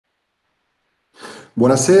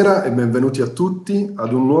Buonasera e benvenuti a tutti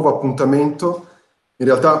ad un nuovo appuntamento, in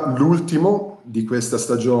realtà l'ultimo di questa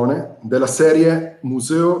stagione, della serie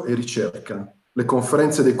Museo e Ricerca, le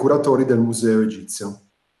conferenze dei curatori del Museo Egizio.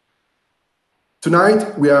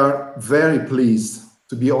 Tonight we are very pleased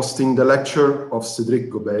to be hosting the lecture of Cédric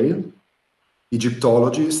Gobeil,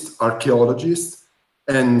 Egyptologist, archaeologist,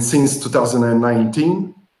 and since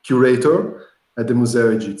 2019, curator at the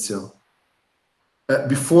Museo Egizio.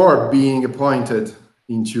 Before being appointed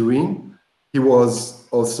in Turin, he was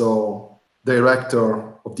also director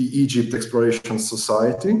of the Egypt Exploration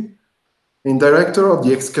Society and director of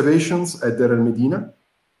the excavations at Deir El-Medina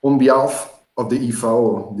on behalf of the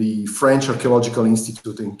IFAO, the French Archaeological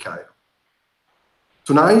Institute in Cairo.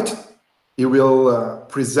 Tonight, he will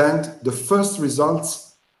present the first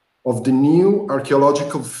results of the new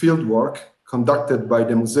archaeological fieldwork conducted by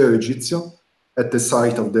the Museo Egizio at the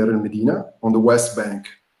site of Deir El-Medina on the west bank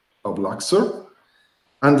of Luxor,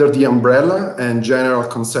 under the umbrella and general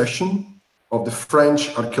concession of the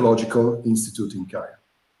French Archaeological Institute in Cairo.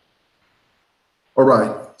 All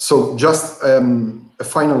right, so just a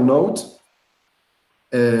final note.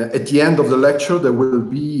 At the end of the lecture, there will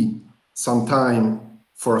be some time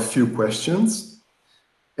for a few questions,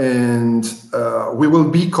 and we will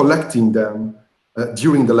be collecting them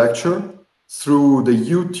during the lecture through the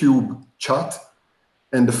YouTube chat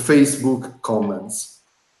and the Facebook comments.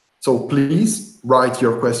 So please write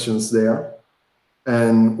your questions there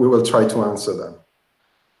and we will try to answer them.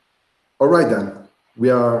 All right then,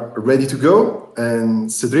 we are ready to go, and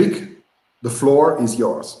Cédric, the floor is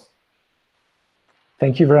yours.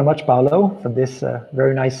 Thank you very much, Paolo, for this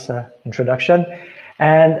very nice introduction.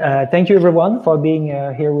 And thank you everyone for being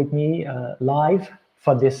here with me live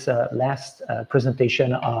for this last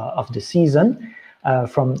presentation of the season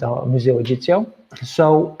from the Museo Egizio.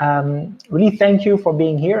 So really thank you for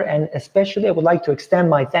being here, and especially I would like to extend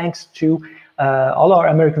my thanks to all our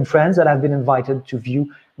American friends that have been invited to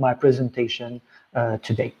view my presentation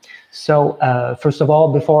today. So first of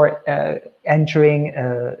all, before entering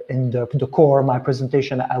in the core of my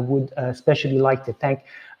presentation, I would especially like to thank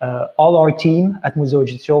all our team at Museo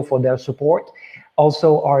Egizio for their support,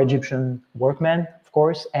 also our Egyptian workmen, of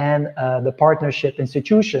course, and the partnership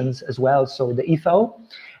institutions as well, so the IFAO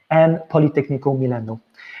and Politecnico Milano.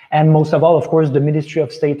 And most of all, of course, the Ministry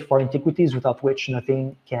of State for Antiquities, without which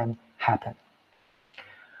nothing can happen.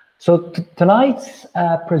 So tonight's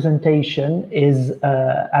presentation is,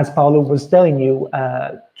 as Paolo was telling you,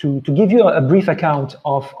 to give you a brief account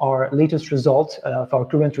of our latest results of our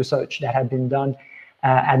current research that had been done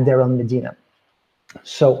at Deir El-Medina.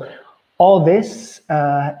 So all this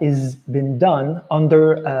is been done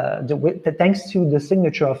under thanks to the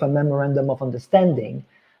signature of a memorandum of understanding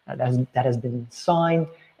that has been signed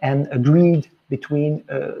and agreed between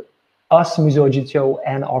us, Museo Egizio,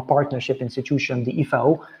 and our partnership institution, the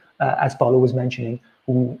IFAO, as Paolo was mentioning,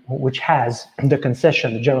 which has the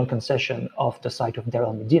concession, the general concession of the site of Deir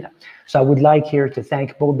El-Medina. So I would like here to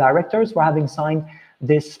thank both directors for having signed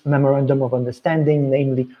this memorandum of understanding,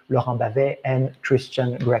 namely Laurent Bavet and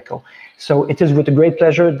Christian Greco. So it is with a great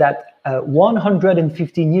pleasure that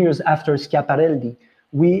 115 years after Schiaparelli,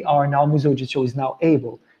 we are now, Museo Egizio is now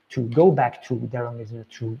able to go back to Deir El-Medina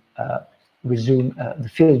to resume the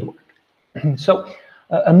fieldwork. So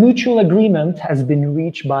a mutual agreement has been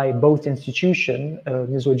reached by both institutions,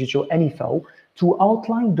 Museo Egizio and IFAO, to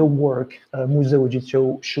outline the work Museo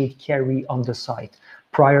Egizio should carry on the site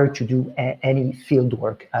prior to do any field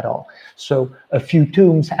work at all. So a few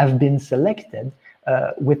tombs have been selected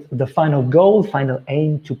with the final goal, final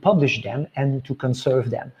aim to publish them and to conserve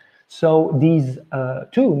them. So these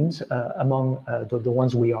tombs, among the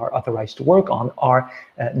ones we are authorized to work on, are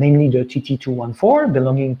namely the TT214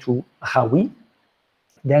 belonging to Hawi,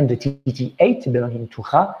 then the TT8 belonging to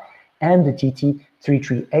Ra, and the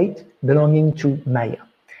TT338 belonging to Maya.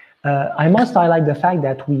 I must highlight the fact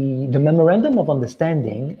that the memorandum of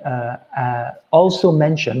understanding also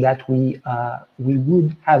mentioned that we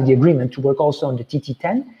would have the agreement to work also on the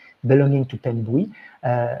TT10 belonging to Pembui,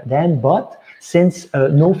 but since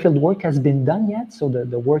no field work has been done yet, so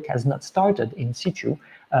the work has not started in situ,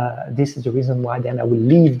 this is the reason why then I will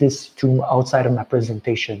leave this tomb outside of my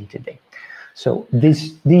presentation today. So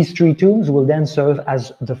these three tombs will then serve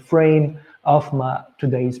as the frame of my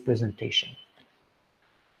today's presentation.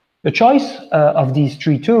 The choice of these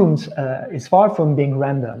three tombs is far from being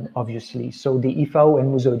random, obviously. So the IFAO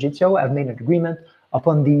and Museo Egizio have made an agreement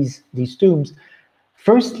upon these tombs.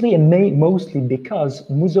 Firstly, and mostly because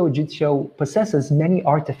Museo Egizio possesses many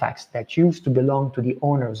artifacts that used to belong to the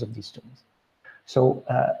owners of these tombs. So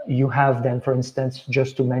you have then, for instance,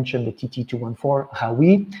 just to mention the TT214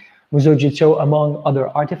 Hawi, Museo Egizio, among other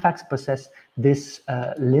artifacts, possess this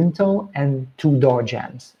lintel and 2 door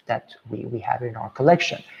jambs that we have in our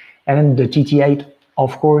collection. And the TT8,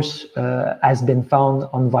 of course, has been found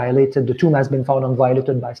unviolated. The tomb has been found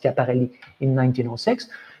unviolated by Schiaparelli in 1906.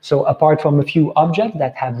 So apart from a few objects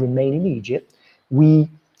that have remained in Egypt, we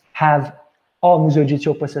have all Museo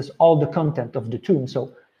Egizio possess all the content of the tomb.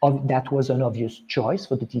 So that was an obvious choice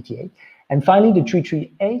for the TT8. And finally, the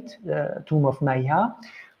 338, the tomb of Maya,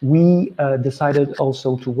 we decided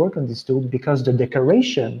also to work on this tomb because the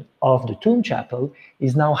decoration of the tomb chapel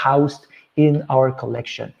is now housed in our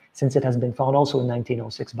collection, since it has been found also in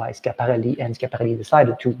 1906 by Schiaparelli, and Schiaparelli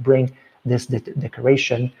decided to bring this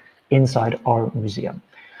decoration inside our museum.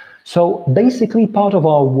 So basically, part of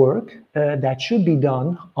our work that should be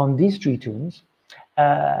done on these 3 tombs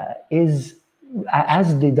is,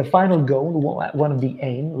 as the final goal, one of the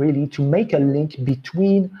aim, really, to make a link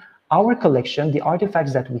between our collection, the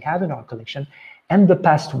artifacts that we have in our collection, and the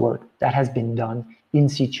past work that has been done in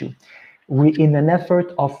situ. In an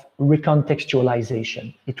effort of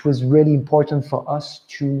recontextualization. It was really important for us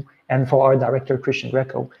to, and for our director, Christian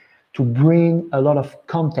Greco, to bring a lot of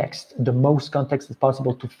context, the most context as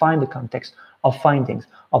possible, to find the context of findings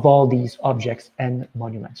of all these objects and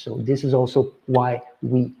monuments. So this is also why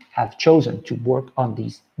we have chosen to work on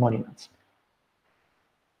these monuments.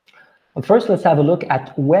 But first, let's have a look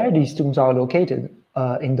at where these tombs are located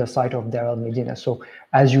in the site of Deir El-Medina. So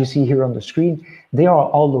as you see here on the screen, they are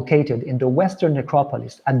all located in the western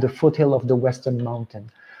necropolis at the foothill of the Western Mountain.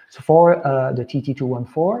 So for the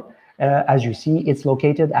TT214, as you see, it's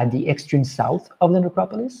located at the extreme south of the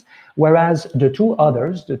necropolis, whereas the 2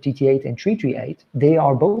 others, the TT8 and 338, they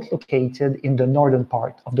are both located in the northern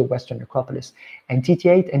part of the Western necropolis. And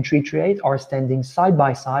TT8 and 338 are standing side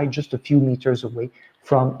by side, just a few meters away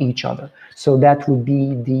from each other. So that would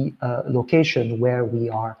be the location where we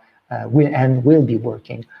are will be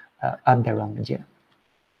working at Deir El-Medina.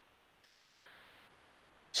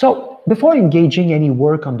 So before engaging any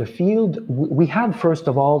work on the field, we had first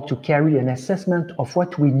of all to carry an assessment of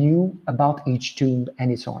what we knew about each tomb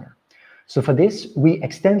and its owner. So for this, we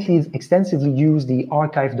extensively used the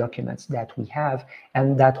archive documents that we have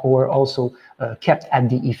and that were also kept at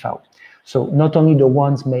the IFAO. So not only the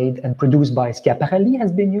ones made and produced by Schiaparelli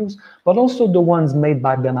has been used, but also the ones made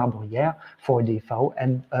by Bernard Bruyère for the IFAO,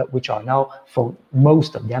 and which are now, for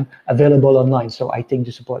most of them, available online. So I take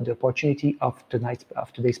the opportunity of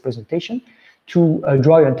today's presentation to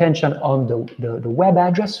draw your attention on the web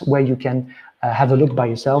address where you can have a look by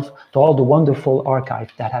yourself to all the wonderful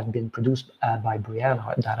archives that have been produced by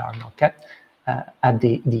Bruyère that are now kept at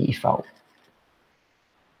the IFAO.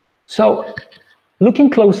 So,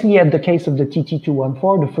 looking closely at the case of the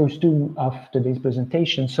TT214, the first tomb of today's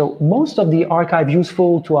presentation, so most of the archive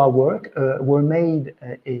useful to our work were made,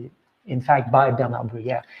 in fact, by Bernard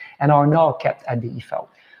Bruyère and are now kept at the IFAO.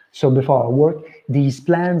 So before our work, these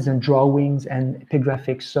plans and drawings and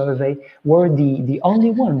epigraphic survey were the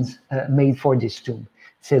only ones made for this tomb.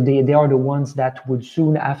 So they are the ones that would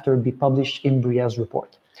soon after be published in Bruyère's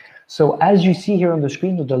report. So as you see here on the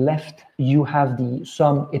screen to the left, you have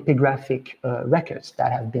some epigraphic records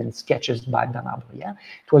that have been sketches by Bernard Bruyère.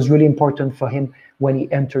 It was really important for him when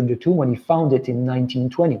he entered the tomb, when he found it in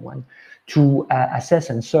 1921, to assess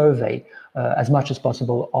and survey as much as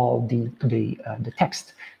possible all the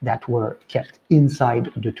text that were kept inside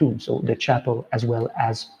the tomb, so the chapel as well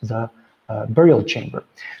as the burial chamber.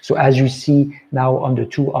 So as you see now on the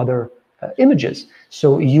 2 other images,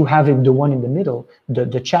 so you have the one in the middle,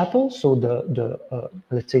 the chapel, so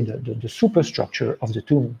let's say the superstructure of the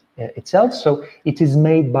tomb itself. So it is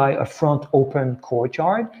made by a front open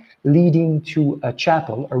courtyard leading to a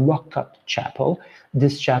chapel, a rock-cut chapel,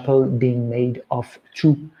 this chapel being made of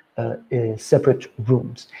 2 separate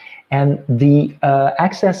rooms. And the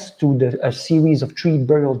access to a series of 3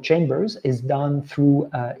 burial chambers is made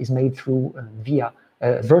through via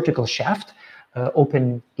a vertical shaft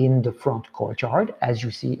open in the front courtyard, as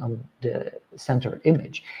you see on the center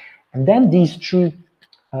image. And then these 3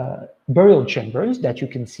 burial chambers that you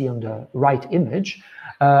can see on the right image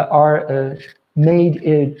are made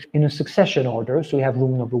in a succession order. So you have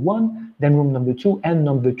room number 1, then room number 2, and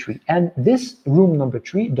number 3. And this room number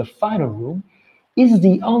 3, the final room, is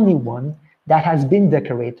the only one that has been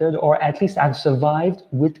decorated, or at least has survived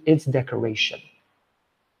with its decoration.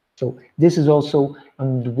 So this is also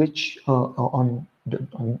on which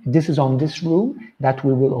this is on this room that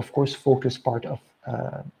we will of course focus part of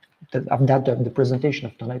the presentation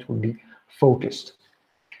of tonight will be focused.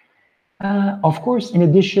 Of course, in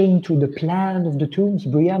addition to the plan of the tombs,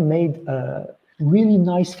 Bruyère made really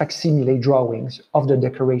nice facsimile drawings of the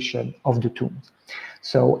decoration of the tombs.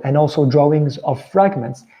 So, and also drawings of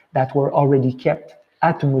fragments that were already kept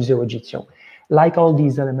at the Museo Egizio, like all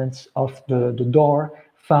these elements of the door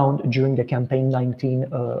found during the campaign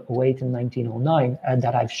 1908 and 1909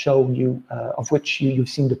 that I've shown you, of which you've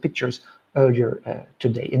seen the pictures earlier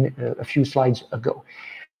today, in a few slides ago.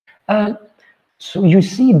 So you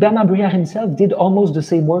see, Bernard Bruyère himself did almost the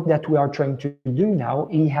same work that we are trying to do now.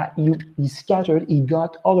 He scattered, he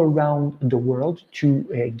got all around the world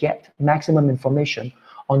to get maximum information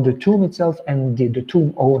on the tomb itself and the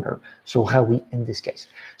tomb owner, so Raoui in this case.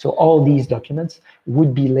 So all these documents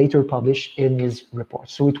would be later published in his report.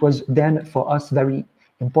 So it was then for us very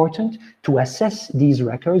important to assess these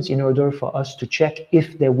records in order for us to check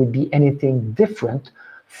if there would be anything different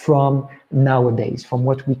from nowadays, from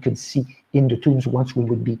what we could see in the tombs once we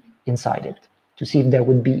would be inside it, to see if there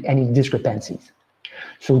would be any discrepancies.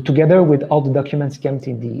 So together with all the documents kept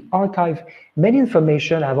in the archive, many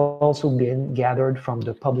information have also been gathered from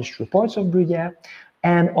the published reports of Bruyère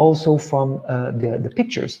and also from the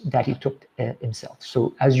pictures that he took himself.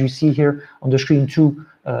 So as you see here on the screen, two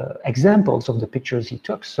examples of the pictures he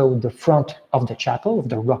took. So the front of the chapel, of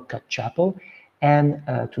the rock-cut chapel, and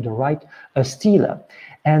to the right, a stela.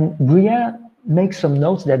 And Bruyère makes some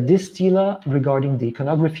notes that this stela regarding the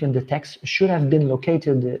iconography and the text should have been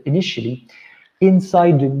located initially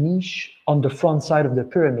inside the niche on the front side of the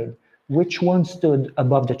pyramid, which once stood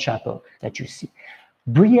above the chapel that you see.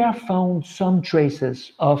 Bruyère found some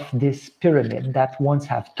traces of this pyramid that once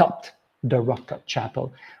have topped the rock-cut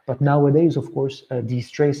chapel, but nowadays, of course, these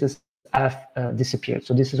traces have disappeared.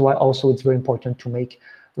 So this is why also it's very important to make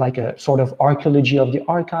like a sort of archaeology of the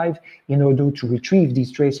archive in order to retrieve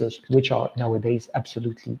these traces, which are nowadays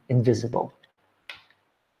absolutely invisible.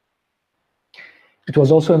 It was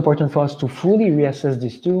also important for us to fully reassess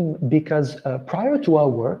this tomb because prior to our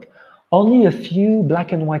work, only a few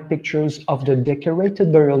black and white pictures of the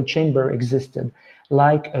decorated burial chamber existed,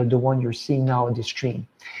 like the one you're seeing now on the screen,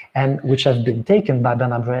 and which have been taken by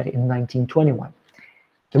Bernard Bruyère in 1921.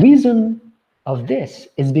 The reason of this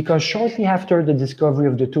is because shortly after the discovery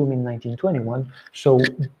of the tomb in 1921, so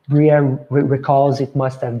Bruyère recalls it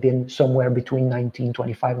must have been somewhere between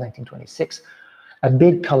 1925 and 1926, a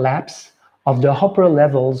big collapse of the upper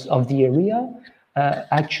levels of the area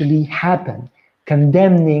actually happened,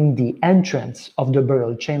 condemning the entrance of the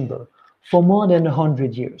burial chamber for more than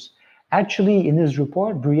 100 years. Actually, in his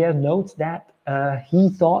report, Bruyère notes that he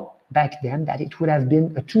thought back then that it would have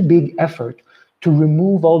been a too big effort to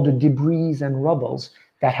remove all the debris and rubbles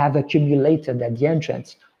that have accumulated at the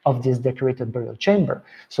entrance of this decorated burial chamber.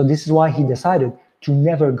 So this is why he decided to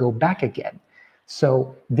never go back again.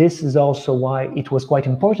 So this is also why it was quite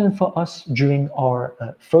important for us during our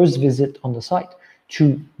first visit on the site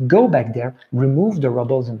to go back there, remove the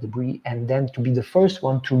rubbles and debris, and then to be the first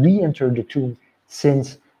one to re-enter the tomb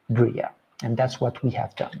since Bruyère. And that's what we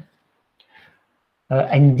have done.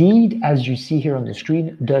 Indeed, as you see here on the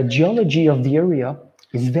screen, the geology of the area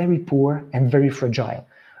is very poor and very fragile.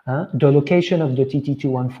 The location of the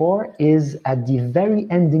TT214 is at the very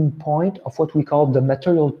ending point of what we call the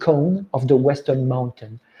material cone of the Western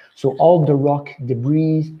Mountain. So all the rock,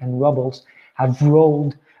 debris, and rubbles have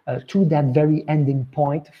rolled to that very ending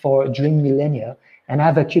point during millennia and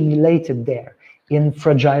have accumulated there in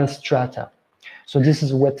fragile strata. So this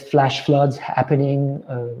is with flash floods happening,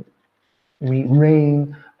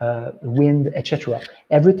 rain, wind, etc.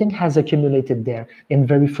 Everything has accumulated there in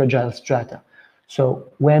very fragile strata.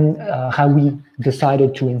 So when Raoui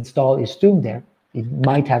decided to install his tomb there, he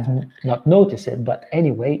might have not noticed it, but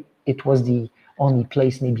anyway, it was the only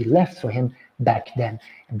place maybe left for him back then.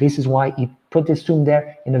 And this is why he put his tomb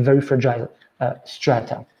there in a very fragile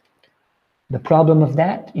strata. The problem of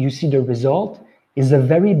that, you see the result, is a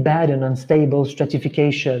very bad and unstable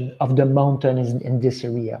stratification of the mountain in this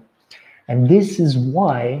area. And this is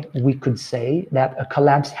why we could say that a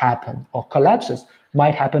collapse happened, or collapses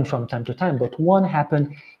might happen from time to time, but one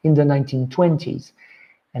happened in the 1920s.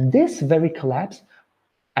 And this very collapse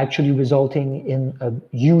actually resulting in a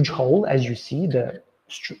huge hole, as you see, the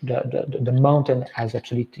mountain has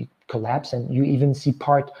absolutely collapsed, and you even see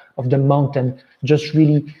part of the mountain just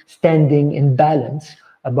really standing in balance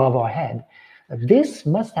above our head. This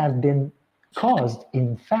must have been caused,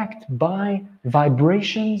 in fact, by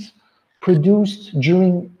vibrations produced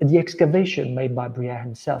during the excavation made by Bruyère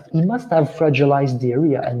himself. He must have fragilized the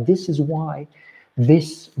area, and this is why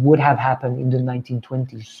this would have happened in the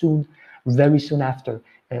 1920s, very soon after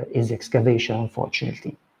his excavation,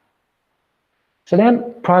 unfortunately. So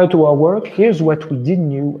then, prior to our work, here's what we did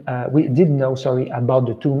know about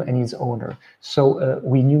the tomb and its owner. So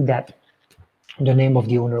we knew that the name of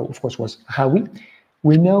the owner, of course, was Raoui.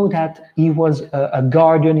 We know that he was a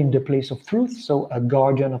guardian in the place of truth, so a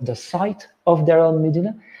guardian of the site of Deir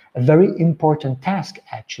El-Medina, a very important task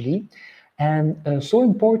actually, and so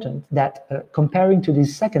important that comparing to the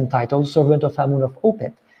second title, Servant of Amun of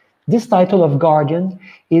Opet, this title of guardian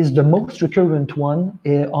is the most recurrent one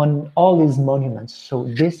on all his monuments. So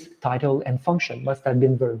this title and function must have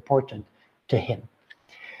been very important to him.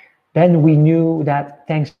 Then we knew that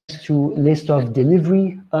thanks to list of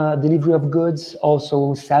delivery of goods,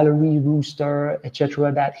 also salary, rooster,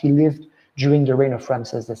 etc., that he lived during the reign of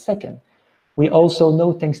Ramses II. We also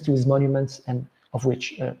know, thanks to his monuments, and of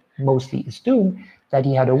which mostly his tomb, that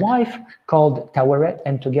he had a wife called Taweret,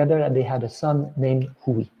 and together they had a son named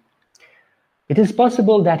Hui. It is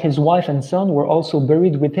possible that his wife and son were also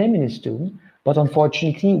buried with him in his tomb, but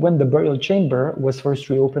unfortunately, when the burial chamber was first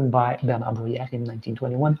reopened by Bernard Bruyère in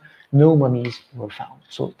 1921, no mummies were found.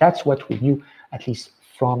 So that's what we knew, at least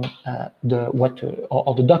from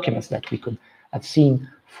all the documents that we could have seen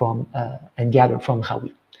from and gathered from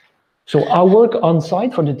Hawi. So our work on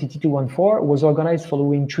site for the TT214 was organized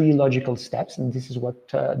following 3 logical steps, and this is what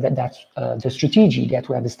that's the strategy that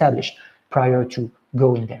we have established prior to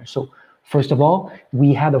going there. So first of all,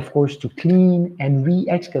 we had, of course, to clean and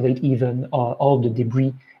re-excavate even all the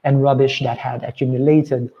debris and rubbish that had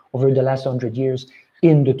accumulated over the last 100 years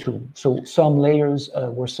in the tomb. So some layers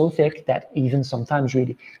were so thick that even sometimes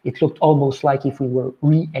really it looked almost like if we were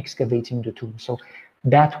re-excavating the tomb. So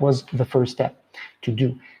that was the first step to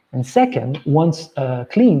do. And second, once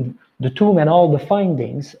cleaned, the tomb and all the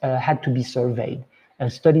findings had to be surveyed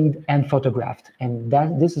and studied and photographed. And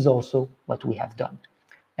this is also what we have done.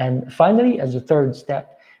 And finally, as a third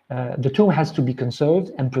step, the tomb has to be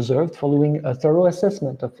conserved and preserved following a thorough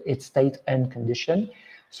assessment of its state and condition.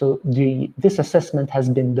 So this assessment has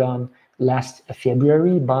been done last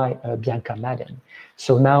February by Bianca Madden.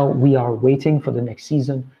 So now we are waiting for the next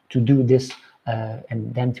season to do this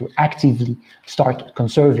and then to actively start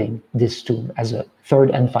conserving this tomb as a third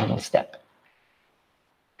and final step.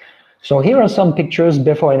 So here are some pictures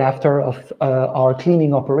before and after of our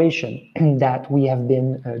cleaning operation that we have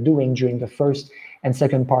been doing during the first and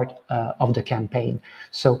second part of the campaign.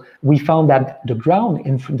 So we found that the ground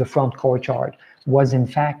in the front courtyard was in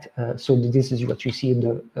fact, so this is what you see in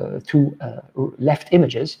the 2 left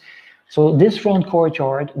images. So this front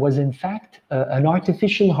courtyard was in fact an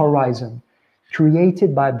artificial horizon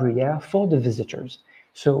created by Bruyère for the visitors.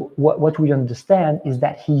 So what we understand is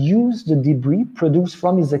that he used the debris produced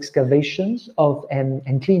from his excavations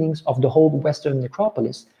and cleanings of the whole Western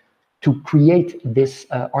necropolis to create this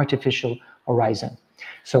artificial horizon.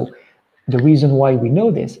 So the reason why we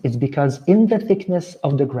know this is because in the thickness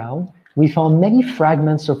of the ground, we found many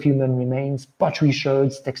fragments of human remains, pottery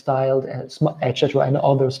sherds, textiles, etc., and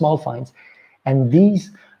other small finds. And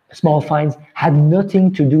these small finds had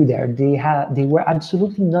nothing to do there. They were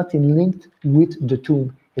absolutely not linked with the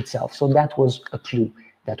tomb itself. So that was a clue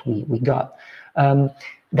that we got.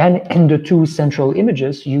 Then in the 2 central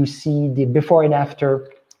images, you see the before and after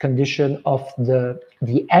condition of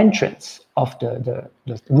the entrance of the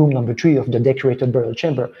room number 3 of the decorated burial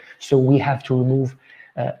chamber. So we have to remove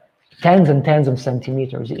tens and tens of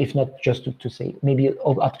centimeters, if not just to say maybe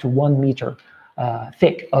up to 1 meter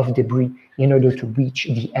thick of debris in order to reach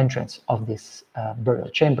the entrance of this burial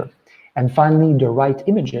chamber. And finally, the right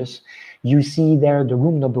images, you see there the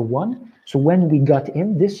room number 1. So when we got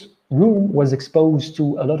in, this room was exposed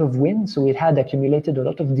to a lot of wind, so it had accumulated a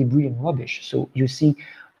lot of debris and rubbish. So you see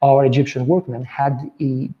our Egyptian workmen had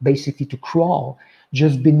basically to crawl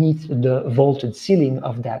just beneath the vaulted ceiling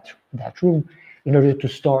of that room in order to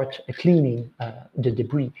start cleaning the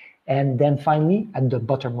debris. And then finally, at the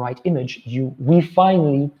bottom right image, we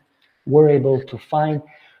finally were able to find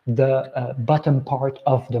the bottom part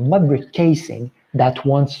of the mud brick casing that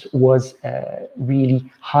once was really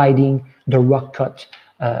hiding the rock cut,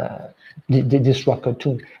 this rock cut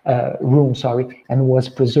tomb, room, and was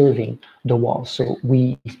preserving the wall. So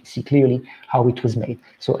we see clearly how it was made.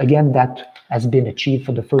 So again, that has been achieved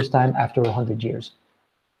for the first time after 100 years.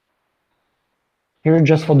 Here,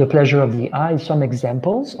 just for the pleasure of the eye, some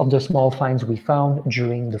examples of the small finds we found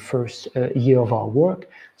during the first year of our work.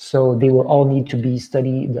 So they will all need to be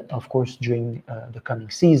studied, of course, during the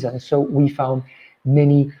coming season. So we found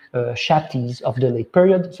many shapties of the late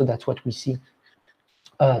period. So that's what we see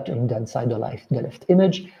inside the left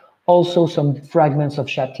image. Also, some fragments of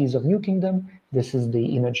shapties of New Kingdom. This is the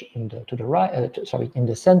image in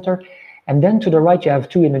the center. And then to the right, you have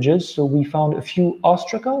 2 images. So we found a few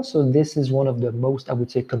ostracals. So this is one of the most, I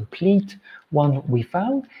would say, complete one we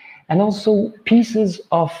found. And also pieces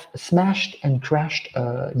of smashed and crashed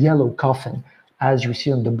yellow coffin, as you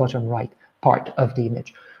see on the bottom right part of the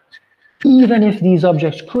image. Even if these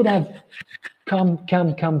objects could have come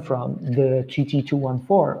from the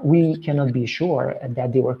TT214, we cannot be sure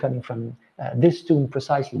that they were coming from this tomb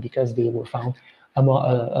precisely, because they were found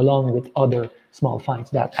along with other small finds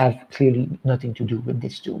that have clearly nothing to do with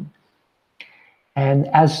this tomb. And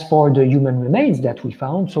as for the human remains that we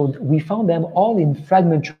found, so we found them all in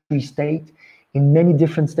fragmentary state, in many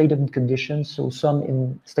different state of conditions. So some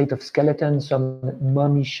in state of skeleton, some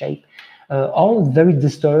mummy shape, all very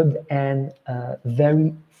disturbed and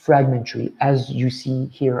very fragmentary, as you see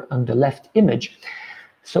here on the left image.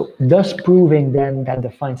 So thus proving then that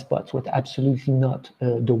the find spots were absolutely not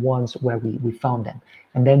the ones where we found them.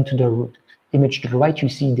 And then to the image to the right, you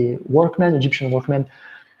see the workmen, Egyptian workmen,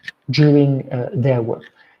 during their work.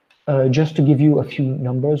 Just to give you a few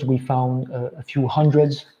numbers, we found a few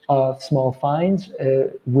hundreds of small finds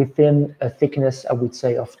within a thickness, I would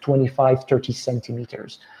say, of 25, 30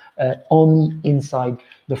 centimeters, only inside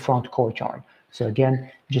the front courtyard. So again,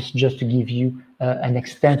 just to give you an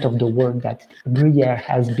extent of the work that Bruyère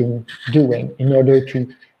has been doing in order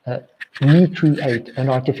to recreate an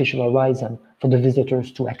artificial horizon for the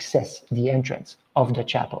visitors to access the entrance of the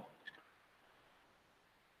chapel.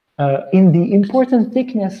 In the important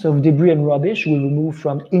thickness of debris and rubbish we removed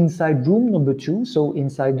from inside room number 2, so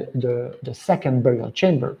inside the second burial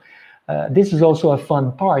chamber. This is also a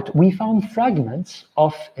fun part. We found fragments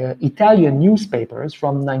of Italian newspapers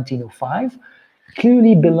from 1905,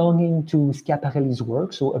 clearly belonging to Schiaparelli's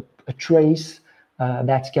work, so a trace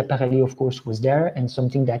that Schiaparelli, of course, was there, and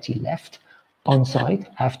something that he left on site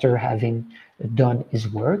after having done his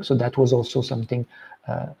work. So that was also something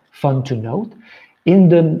fun to note. In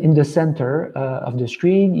the center of the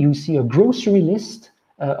screen, you see a grocery list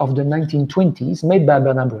of the 1920s made by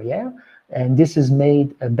Bernard Bruyère, and this is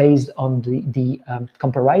made based on the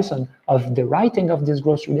comparison of the writing of this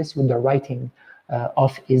grocery list with the writing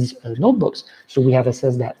of his notebooks. So we have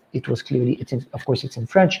assessed that it was clearly, of course, it's in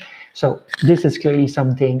French. So this is clearly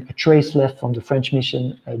something, a trace left from the French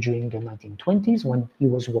mission during the 1920s when he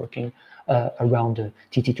was working around the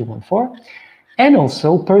TT214. And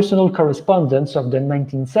also personal correspondence of the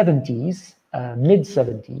 1970s,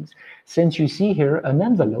 mid-70s, since you see here an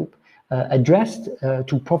envelope addressed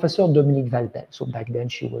to Professor Dominique Valbel. So back then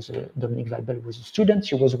Dominique Valbel was a student.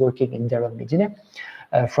 She was working in Deir El-Medina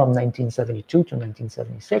from 1972 to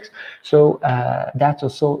 1976. So that's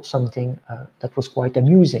also something that was quite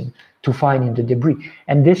amusing to find in the debris.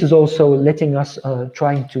 And this is also letting us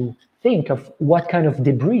trying to think of what kind of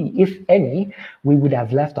debris, if any, we would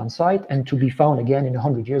have left on site and to be found again in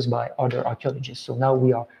 100 years by other archaeologists. So now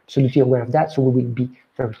we are absolutely aware of that, so we will be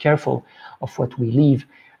very careful of what we leave,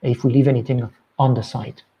 if we leave anything on the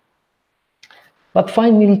site. But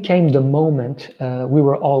finally came the moment we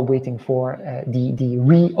were all waiting for, the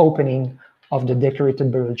reopening of the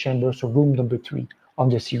decorated burial chamber, so room number 3 of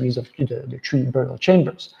the series of the 3 burial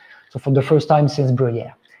chambers. So for the first time since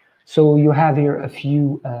Bruyère. So you have here a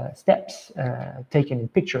few steps taken in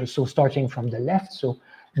pictures. So starting from the left, so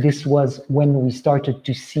this was when we started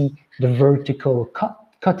to see the vertical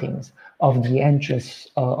cuttings of the entrance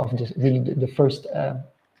of the first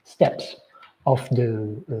steps of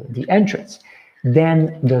the entrance.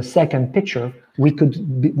 Then the second picture, we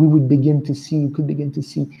would begin to see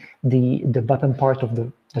the bottom part of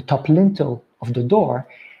the top lintel of the door,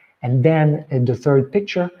 and then in the third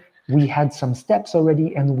picture, we had some steps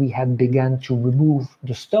already, and we had begun to remove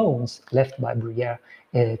the stones left by Bruyère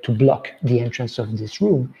to block the entrance of this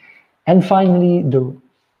room. And finally, the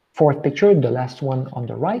fourth picture, the last one on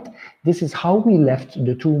the right, this is how we left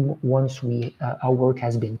the tomb once our work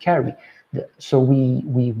has been carried. So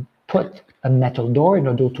we put a metal door in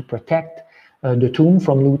order to protect the tomb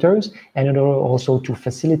from looters, and in order also to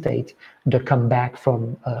facilitate the comeback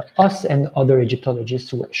from us and other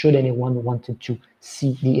Egyptologists, who, should anyone wanted to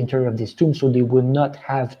see the interior of this tomb, so they would not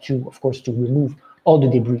have to, of course, to remove all the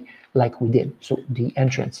debris like we did. So the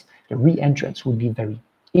re-entrance would be very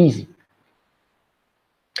easy.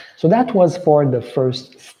 So that was for the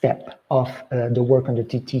first step of the work on the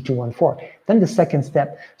TT214. Then the second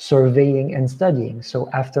step, surveying and studying. So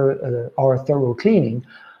after our thorough cleaning,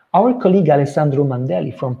 our colleague Alessandro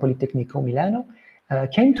Mandelli from Politecnico Milano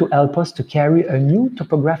came to help us to carry a new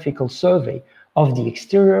topographical survey of the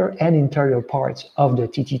exterior and interior parts of the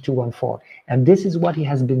TT214. And this is what he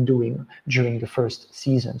has been doing during the first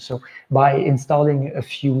season. So by installing a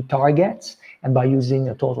few targets and by using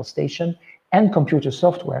a total station and computer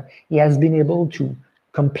software, he has been able to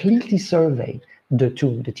completely survey the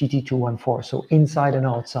tomb, the TT214, so inside and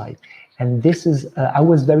outside. And this is, I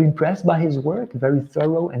was very impressed by his work, very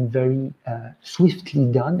thorough and very swiftly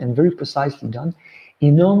done and very precisely done.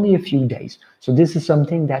 in only a few days. So this is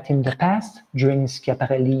something that in the past, during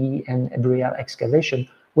Schiaparelli and Ebrial excavation,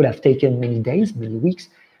 would have taken many days, many weeks.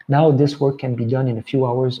 Now this work can be done in a few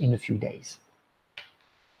hours, in a few days.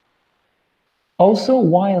 Also,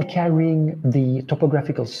 while carrying the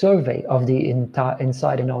topographical survey of the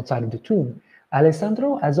inside and outside of the tomb,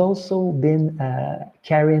 Alessandro has also been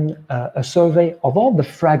carrying a survey of all the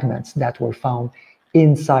fragments that were found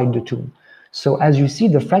inside the tomb. So as you see,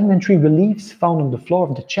 the fragmentary reliefs found on the floor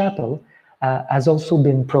of the chapel has also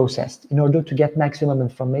been processed in order to get maximum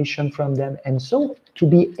information from them, and so to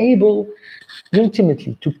be able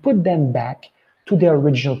ultimately to put them back to their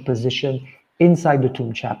original position inside the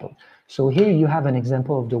tomb chapel. So here you have an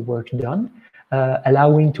example of the work done,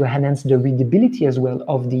 allowing to enhance the readability as well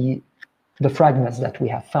of the fragments that we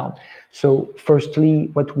have found. So firstly,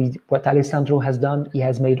 what Alessandro has done, he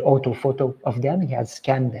has made orthophoto of them, he has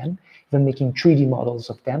scanned them, even making 3D models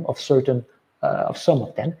of them, of some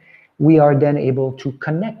of them. We are then able to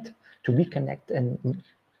reconnect and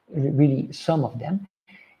really some of them.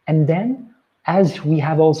 And then, as we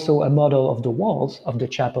have also a model of the walls of the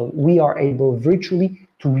chapel, we are able virtually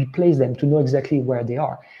to replace them, to know exactly where they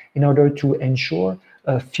are, in order to ensure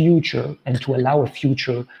a future and to allow a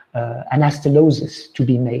future anastomosis to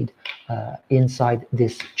be made inside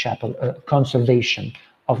this chapel, conservation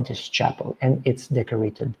of this chapel and its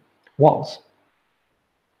decorated walls.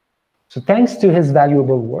 So thanks to his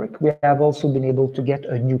valuable work, we have also been able to get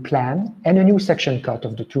a new plan and a new section cut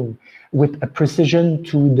of the tomb with a precision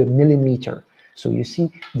to the millimeter. So you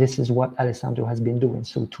see, this is what Alessandro has been doing.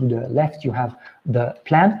 So to the left, you have the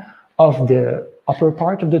plan of the upper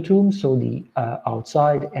part of the tomb, so the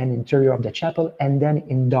outside and interior of the chapel, and then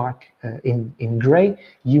in dark, in gray,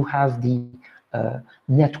 you have the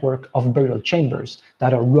network of burial chambers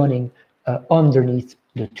that are running underneath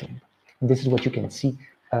the tomb. And this is what you can see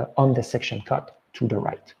on the section cut to the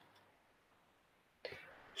right.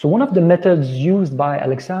 So one of the methods used by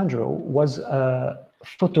Alessandro was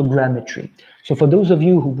photogrammetry. So for those of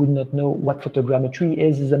you who would not know what photogrammetry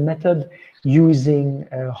is a method using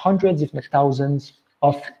hundreds, if not thousands,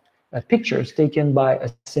 of pictures taken by a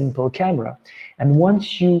simple camera. And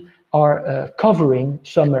once you are covering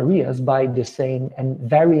some areas by the same and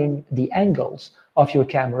varying the angles of your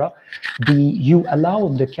camera, you allow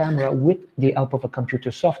the camera, with the help of a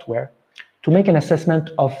computer software, to make an assessment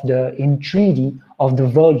of in 3D of the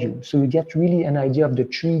volume. So you get really an idea of the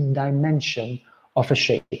 3 dimension of a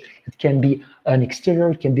shape. It can be an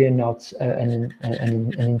exterior, it can be an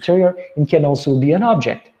interior, it can also be an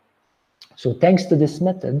object. So thanks to this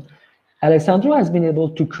method, Alessandro has been able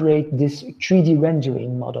to create this 3D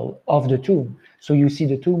rendering model of the tomb. So you see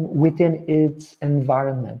the tomb within its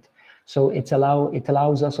environment. So it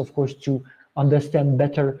allows us, of course, to understand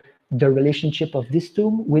better the relationship of this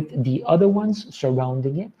tomb with the other ones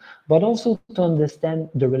surrounding it, but also to understand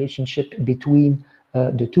the relationship between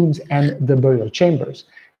the tombs and the burial chambers.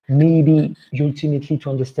 Maybe ultimately to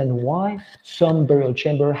understand why some burial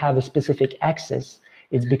chamber have a specific access,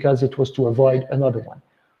 it's because it was to avoid another one.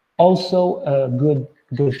 Also, a good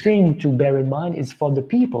thing to bear in mind is for the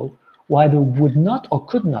people who either would not or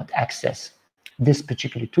could not access this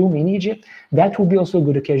particular tomb in Egypt, that will be also a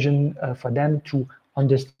good occasion for them to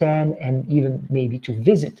understand and even maybe to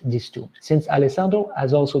visit this tomb, since Alessandro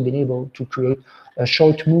has also been able to create a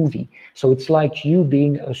short movie. So it's like you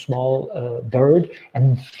being a small bird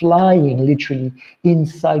and flying literally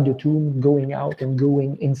inside the tomb, going out and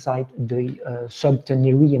going inside the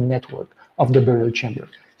subterranean network of the burial chamber.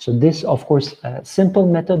 So this, of course, simple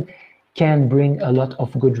method can bring a lot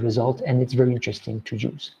of good results, and it's very interesting to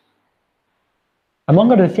use.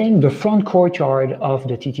 Among other things, the front courtyard of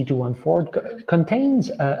the TT214 contains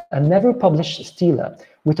a never-published stela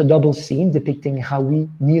with a double scene depicting Hawi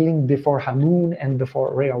kneeling before Hamun and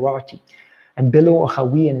before Rearati. And below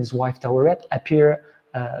Hawi and his wife Taweret appear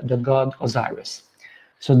the god Osiris.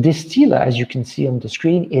 So this stela, as you can see on the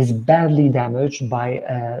screen, is badly damaged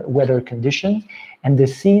by weather conditions, and the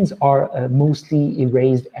scenes are mostly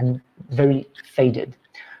erased and very faded.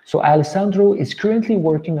 So Alessandro is currently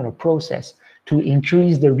working on a process to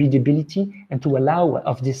increase the readability and to allow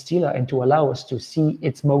of this stela and to allow us to see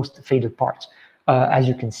its most faded parts, as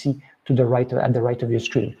you can see to the right, at the right of your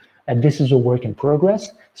screen. And this is a work in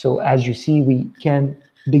progress. So as you see, we can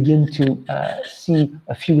begin to see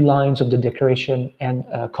a few lines of the decoration and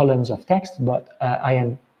columns of text, but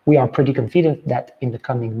we are pretty confident that in the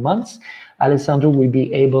coming months, Alessandro will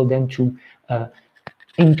be able then to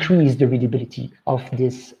increase the readability of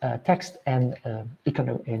this text and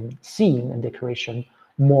scene and decoration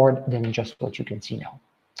more than just what you can see now.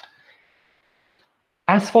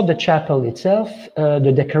 As for the chapel itself,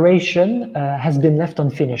 the decoration has been left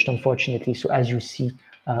unfinished, unfortunately, so as you see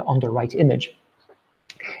on the right image.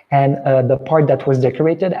 And the part that was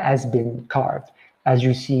decorated has been carved, as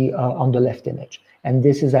you see on the left image. And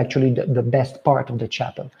this is actually the best part of the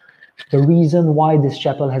chapel. The reason why this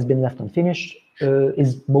chapel has been left unfinished is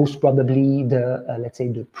most probably the, let's say,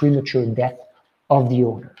 the premature death of the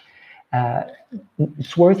owner.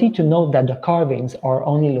 It's worthy to note that the carvings are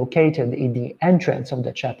only located in the entrance of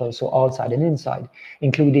the chapel, so outside and inside,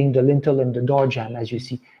 including the lintel and the door jamb, as you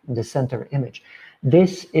see in the center image.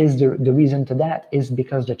 This is the reason to that is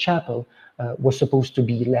because the chapel was supposed to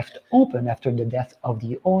be left open after the death of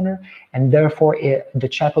the owner, and therefore the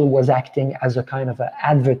chapel was acting as a kind of an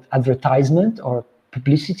advertisement or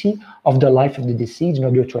publicity of the life of the deceased in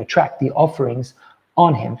order to attract the offerings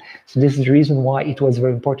on him. So this is the reason why it was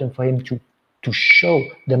very important for him to show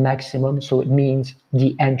the maximum. So it means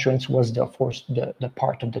the entrance was, of course, the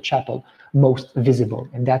part of the chapel most visible,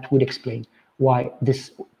 and that would explain why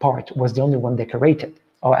this part was the only one decorated,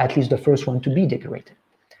 or at least the first one to be decorated.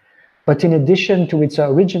 But in addition to its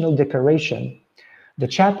original decoration, the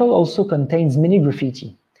chapel also contains many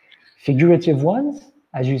graffiti, figurative ones,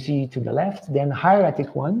 as you see to the left, then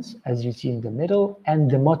hieratic ones, as you see in the middle,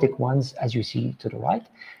 and demotic ones, as you see to the right.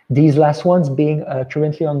 These last ones being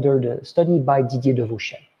currently under the study by Didier de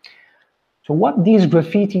Vauchet. So what these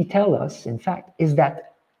graffiti tell us, in fact, is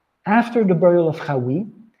that after the burial of Khawi,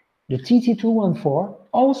 the TT214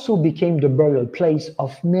 also became the burial place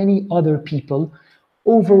of many other people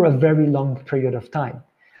over a very long period of time.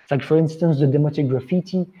 Like, for instance, the demotic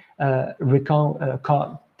graffiti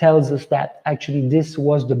tells us that actually this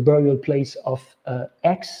was the burial place of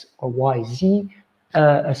X or YZ,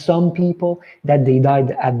 some people, that they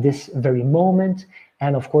died at this very moment.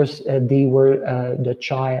 And of course, they were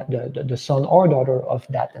the son or daughter of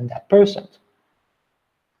that and that person.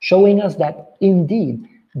 Showing us that indeed,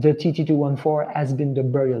 the TT214 has been the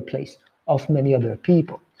burial place of many other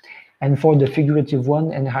people. And for the figurative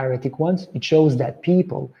one and hieratic ones, it shows that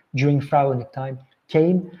people during pharaonic time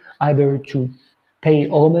came either to pay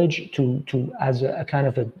homage as a kind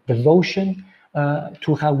of a devotion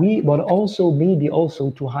to Khawi, but also maybe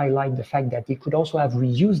also to highlight the fact that they could also have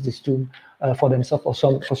reused this tomb for themselves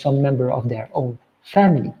or for some member of their own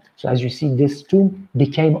family. So as you see, this tomb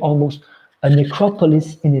became almost a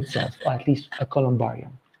necropolis in itself, or at least a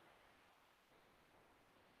columbarium.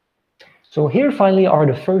 So here finally are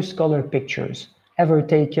the first color pictures ever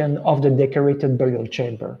taken of the decorated burial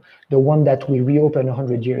chamber, the one that we reopened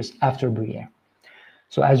 100 years after Briere.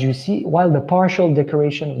 So as you see, while the partial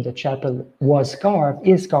decoration of the chapel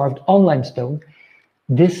is carved on limestone,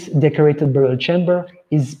 this decorated burial chamber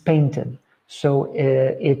is painted. So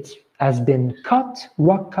it has been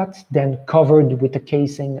rock cut, then covered with a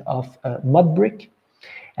casing of mud brick.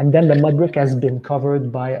 And then the mud brick has been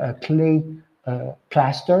covered by a clay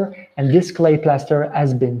plaster, and this clay plaster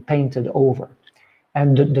has been painted over.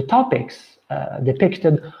 And the topics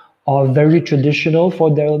depicted are very traditional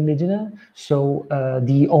for Deir El-Medina. So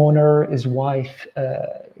the owner, his wife,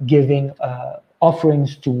 giving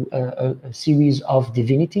offerings to a series of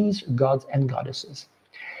divinities, gods and goddesses.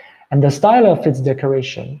 And the style of its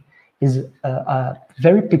decoration is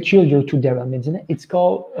very peculiar to Deir El-Medina. It's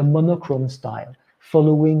called a monochrome style,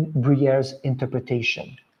 following Briere's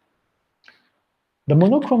interpretation. The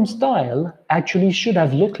monochrome style actually should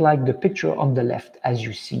have looked like the picture on the left, as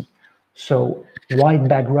you see. So white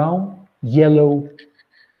background, yellow,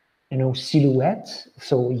 silhouette,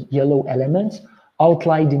 so yellow elements,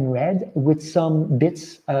 outlined in red with some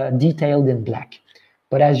bits detailed in black.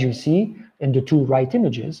 But as you see in the two right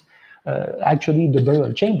images, actually the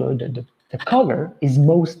burial chamber, the color is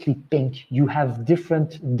mostly pink. You have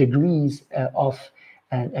different degrees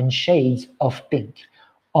and shades of pink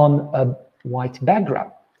on a white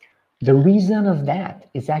background. The reason of that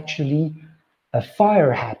is actually a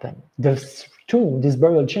fire happened. This tomb, this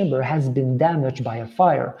burial chamber, has been damaged by a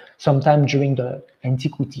fire sometime during the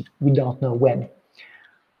antiquity. We don't know when.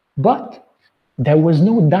 But there was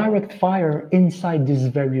no direct fire inside this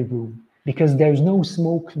very room because there's no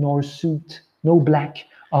smoke nor soot, no black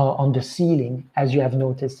on the ceiling, as you have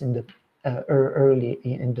noticed in the early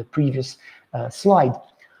in the previous slide.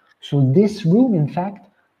 So this room, in fact,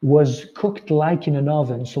 was cooked like in an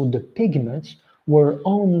oven. So the pigments were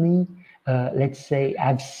only, let's say,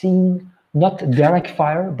 have seen not direct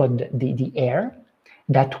fire, but the air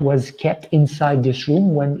that was kept inside this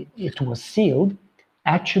room when it was sealed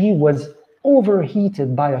actually was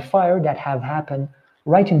overheated by a fire that had happened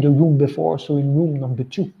right in the room before, so in room number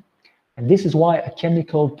 2. And this is why a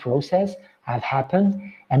chemical process have happened,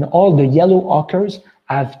 and all the yellow ochres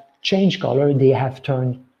have changed color, they have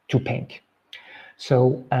turned to pink.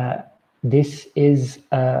 So this is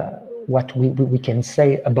what we can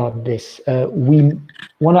say about this.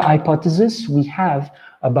 One hypothesis we have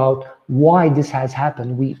about why this has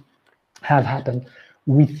happened,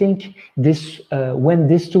 we think this when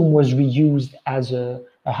this tomb was reused as a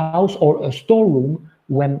house or a storeroom,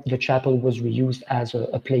 when the chapel was reused as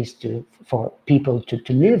a place for people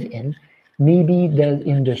to live in, maybe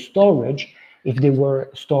in the storage, if they were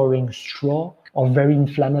storing straw or very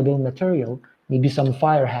inflammable material, maybe some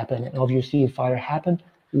fire happened, and obviously a fire happened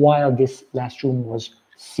while this last room was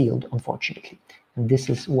sealed, unfortunately. And this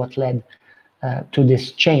is what led to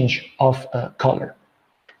this change of color.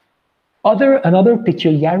 Another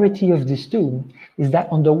peculiarity of this tomb is that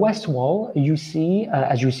on the west wall, you see,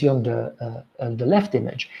 as you see on the left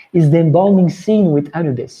image, is the embalming scene with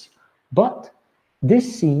Anubis. But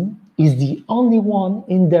this scene is the only one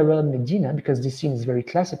in Deir El-Medina, because this scene is very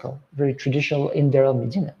classical, very traditional in Deir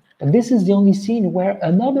El-Medina. And this is the only scene where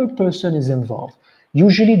another person is involved.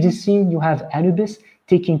 Usually this scene, you have Anubis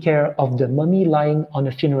taking care of the mummy lying on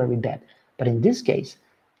a funerary bed. But in this case,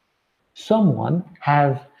 someone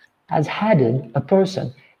has added a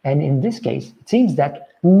person. And in this case, it seems that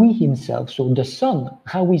Hui himself, so the son,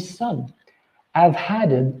 Hui's son, have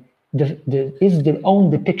added his own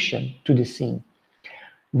depiction to the scene.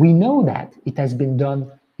 We know that it has been done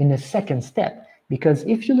in a second step, because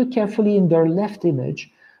if you look carefully in their left image,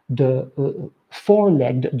 the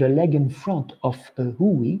foreleg, the leg in front of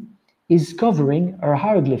Hui, is covering a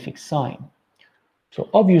hieroglyphic sign. So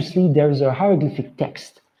obviously there's a hieroglyphic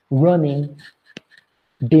text running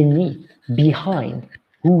behind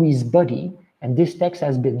Hui's body, and this text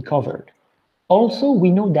has been covered. Also,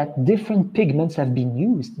 we know that different pigments have been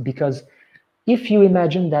used, because if you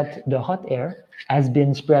imagine that the hot air has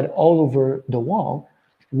been spread all over the wall,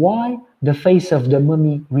 why the face of the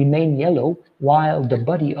mummy remain yellow while the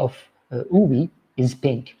body of Hui is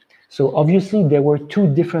pink? So obviously there were two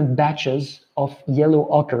different batches of yellow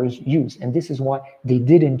ochres used, and this is why they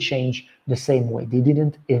didn't change the same way. They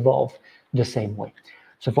didn't evolve the same way.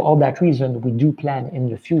 So for all that reason, we do plan in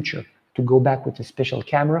the future to go back with a special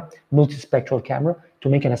camera, multispectral camera, to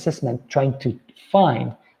make an assessment, trying to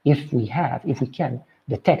find if we can,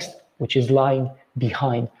 the text which is lying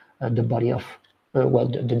behind the body of,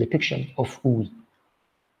 the depiction of Hui.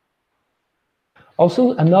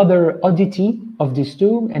 Also, another oddity of this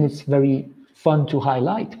tomb, and it's very fun to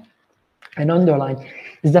highlight and underline,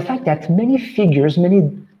 is the fact that many figures,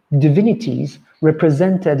 many divinities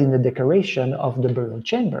represented in the decoration of the burial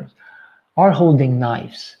chambers are holding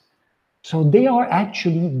knives. So they are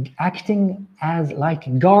actually acting as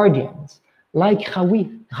like guardians, like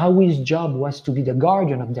Hui's job was to be the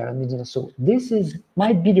guardian of Deir El-Medina. So this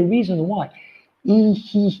might be the reason why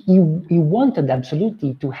he wanted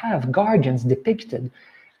absolutely to have guardians depicted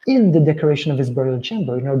in the decoration of his burial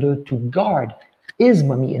chamber in order to guard his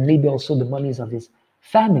mummy and maybe also the mummies of his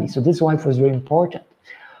family. So this wife was very important.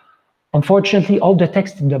 Unfortunately, all the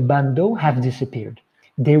texts in the bandeau have disappeared.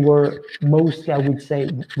 They were mostly, I would say,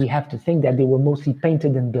 we have to think that they were mostly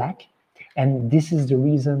painted in black. And this is the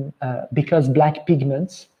reason, because black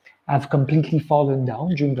pigments have completely fallen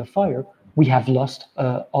down during the fire, we have lost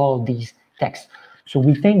all these texts. So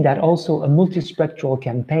we think that also a multispectral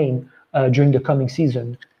campaign during the coming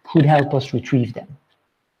season could help us retrieve them.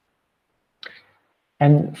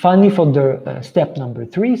 And finally, for the step number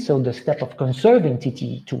 3, so the step of conserving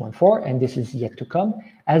TT214, and this is yet to come.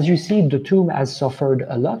 As you see, the tomb has suffered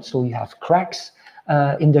a lot. So you have cracks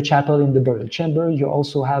in the chapel, in the burial chamber. You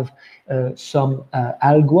also have some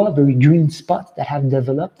algua, very green spots that have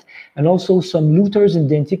developed. And also some looters in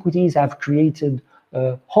the antiquities have created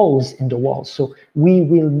holes in the walls. So we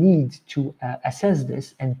will need to assess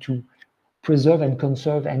this and to preserve and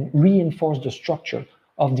conserve and reinforce the structure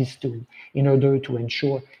of this tomb in order to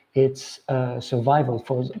ensure its survival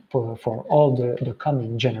for all the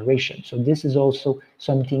coming generations. So this is also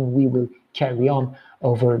something we will carry on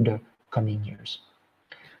over the coming years.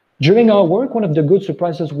 During our work, one of the good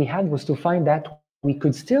surprises we had was to find that we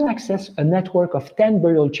could still access a network of 10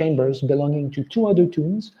 burial chambers belonging to 2 other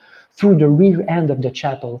tombs through the rear end of the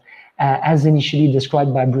chapel, as initially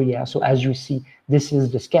described by Briere. So as you see, this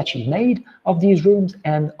is the sketch he made of these rooms,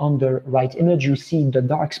 and on the right image, you see the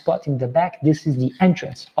dark spot in the back. This is the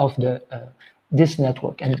entrance of this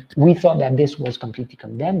network. And we thought that this was completely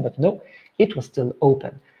condemned, but no, it was still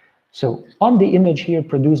open. So on the image here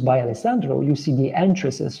produced by Alessandro, you see the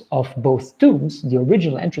entrances of both tombs, the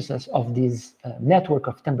original entrances of this network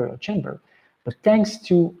of 10 burial chamber. But thanks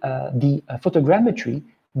to the photogrammetry,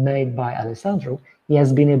 made by Alessandro, he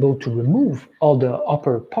has been able to remove all the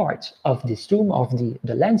upper parts of this tomb, of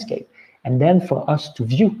the landscape, and then for us to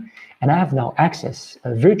view. And I have now access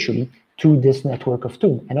virtually to this network of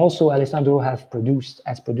tomb. And also Alessandro has produced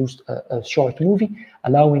a short movie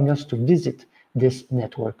allowing us to visit this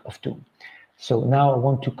network of tomb. So now I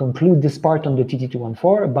want to conclude this part on the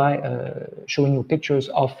TT214 by showing you pictures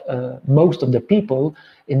of most of the people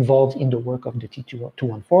involved in the work of the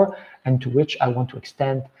TT214, and to which I want to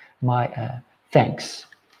extend my thanks.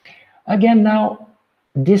 Again, now,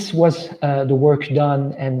 this was the work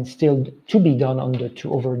done and still to be done on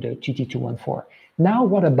over the TT214. Now,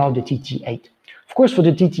 what about the TT8? Of course, for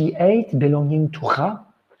the TT8 belonging to Ra,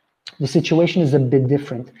 the situation is a bit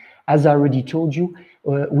different. As I already told you,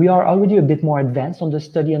 we are already a bit more advanced on the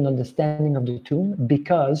study and understanding of the tomb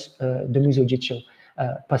because the Museo Egizio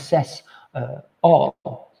possess all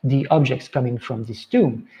the objects coming from this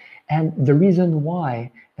tomb. And the reason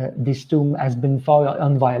why this tomb has been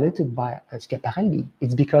unviolated by Schiaparelli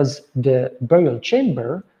is because the burial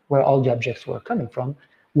chamber, where all the objects were coming from,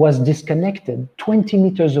 was disconnected 20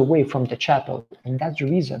 meters away from the chapel. And that's the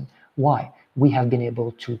reason why we have been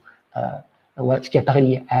able to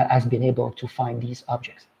Schiaparelli has been able to find these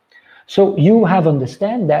objects. So you have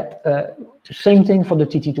understand that same thing for the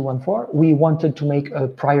TT214. We wanted to make a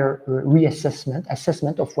prior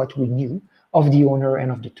assessment of what we knew of the owner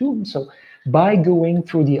and of the tomb. So by going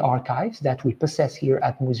through the archives that we possess here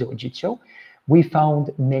at Museo Egizio, we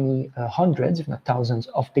found many hundreds, if not thousands,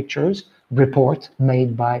 of pictures, reports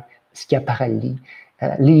made by Schiaparelli,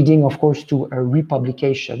 leading, of course, to a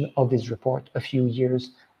republication of this report a few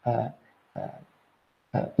years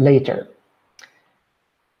later.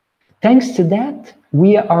 Thanks to that,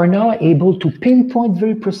 we are now able to pinpoint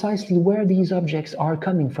very precisely where these objects are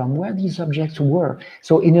coming from, where these objects were.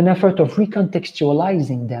 So in an effort of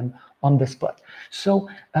recontextualizing them on the spot. So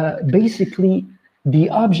basically, the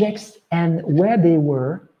objects and where they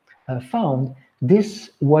were found, this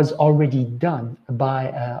was already done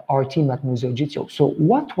by our team at Museo Egizio. So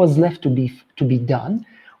what was left to be done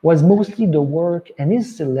was mostly the work, and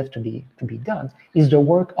is still left to be done, is the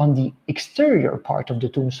work on the exterior part of the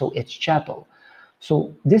tomb, so its chapel.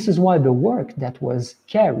 So this is why the work that was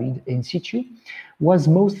carried in situ was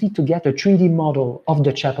mostly to get a 3D model of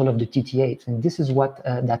the chapel of the TT8, and this is what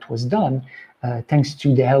that was done thanks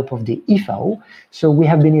to the help of the IFAO. So we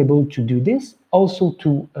have been able to do this, also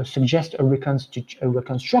to suggest a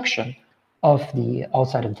reconstruction of the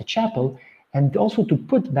outside of the chapel, and also to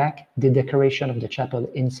put back the decoration of the chapel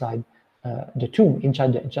inside the tomb,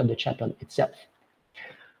 inside the chapel itself.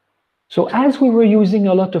 So as we were using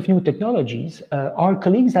a lot of new technologies, our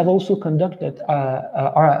colleagues have also conducted,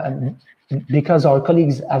 because our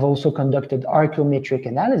colleagues have also conducted archaeometric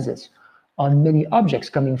analysis on many objects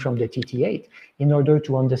coming from the TT8 in order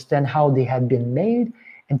to understand how they had been made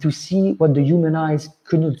and to see what the human eyes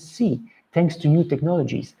couldn't see thanks to new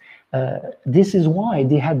technologies. This is why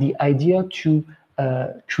they had the idea to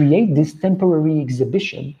create this temporary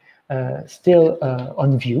exhibition still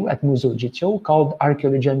on view at Museo Egizio called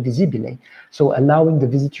Archeologia Invisibile, so allowing the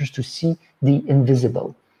visitors to see the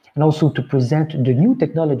invisible and also to present the new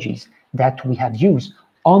technologies that we have used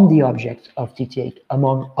on the objects of TT8,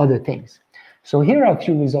 among other things. So here are a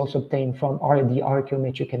few results obtained from the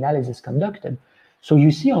archaeometric analysis conducted. So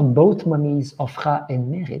you see on both mummies of Ra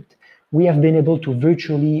and Merit, we have been able to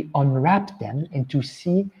virtually unwrap them and to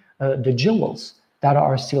see the jewels that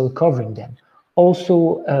are still covering them.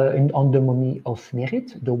 Also on the mummy of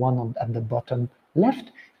Merit, the one at the bottom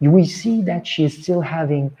left, you will see that she is still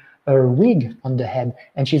having a wig on the head,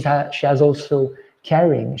 and she's also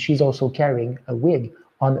carrying a wig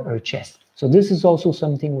on her chest. So this is also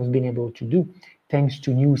something we've been able to do thanks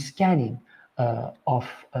to new scanning of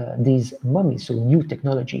these mummies, so new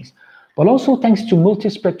technologies. But also thanks to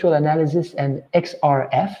multispectral analysis and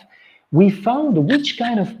XRF, we found which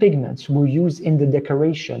kind of pigments were used in the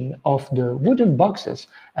decoration of the wooden boxes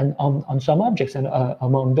and on some objects, and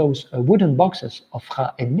among those wooden boxes of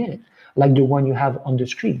Ra and Merit, like the one you have on the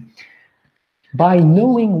screen. By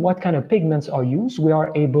knowing what kind of pigments are used, we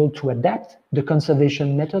are able to adapt the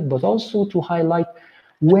conservation method, but also to highlight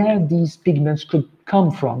where these pigments could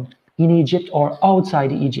come from in Egypt or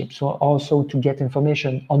outside Egypt, so also to get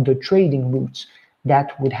information on the trading routes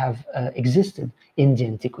that would have existed in the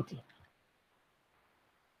antiquity.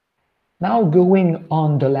 Now going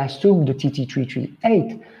on the last tomb, the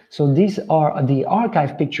TT338. So these are the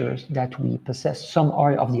archive pictures that we possess. Some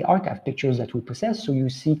are of the archive pictures that we possess. So you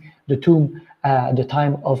see the tomb at the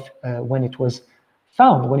time of when it was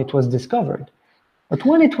found, when it was discovered. But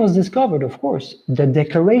when it was discovered, of course, the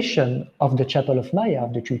decoration of the Chapel of Maya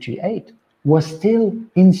of the 338 was still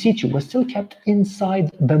in situ, was still kept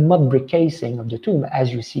inside the mud brick casing of the tomb,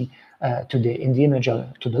 as you see in the image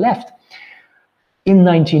to the left. In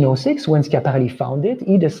 1906, when Schiaparelli found it,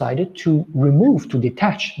 he decided to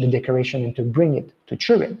detach the decoration and to bring it to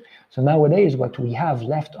Turin. So nowadays, what we have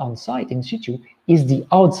left on site in situ is the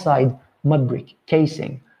outside mud brick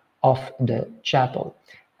casing of the chapel,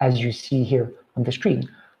 as you see here on the screen.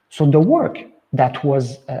 So the work that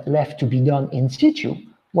was left to be done in situ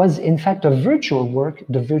was in fact a virtual work,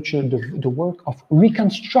 the work of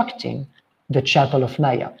reconstructing the Chapel of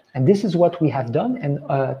Maya. And this is what we have done, and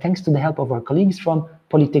thanks to the help of our colleagues from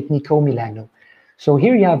Politecnico Milano. So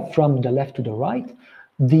here you have, from the left to the right,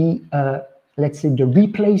 the let's say the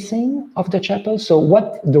replacing of the chapel. So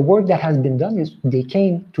what the work that has been done is they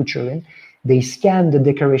came to Turin, they scanned the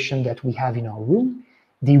decoration that we have in our room,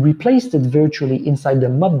 they replaced it virtually inside the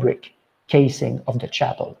mud brick casing of the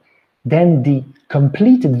chapel. Then they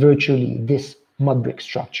completed virtually this mud brick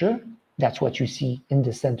structure. That's what you see in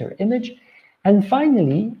the center image. And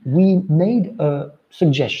finally, we made a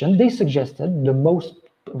suggestion. They suggested the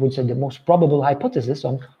most probable hypothesis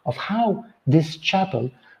of how this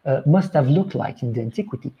chapel must have looked like in the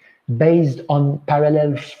antiquity, based on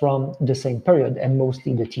parallels from the same period and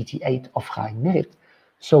mostly the TT8 of Rhein-Merit.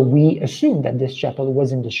 So we assumed that this chapel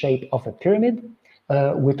was in the shape of a pyramid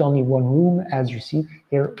with only one room, as you see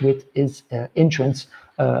here, with its entrance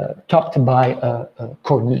topped by a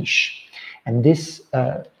corniche. And this,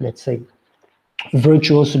 let's say,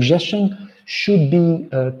 virtual suggestion should be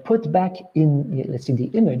put back in, let's see, the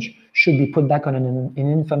image should be put back on an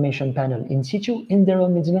information panel in situ in Deir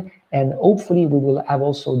El-Medina, and hopefully we will have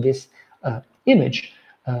also this image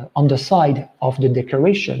on the side of the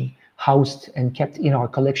decoration housed and kept in our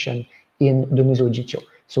collection in the Museo Egizio.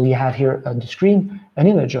 So we have here on the screen an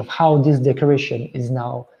image of how this decoration is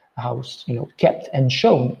now housed, kept and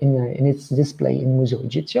shown in its display in Museo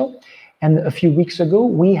Egizio. And a few weeks ago,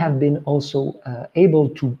 we have been also able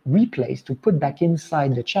to put back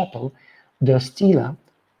inside the chapel, the stela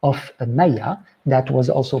of Maya that was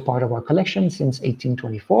also part of our collection since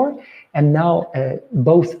 1824. And now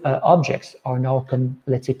both objects are now,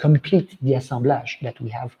 let's say, complete the assemblage that we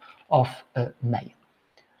have of Maya.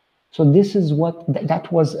 So this is what,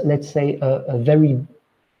 that was, let's say, a very,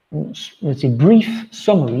 let's say, brief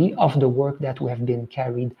summary of the work that we have been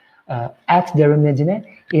carried at Deir El-Medina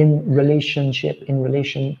in relation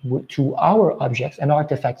to our objects and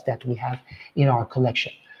artifacts that we have in our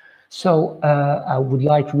collection. So I would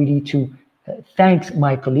like really to thank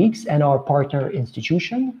my colleagues and our partner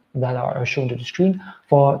institution that are shown to the screen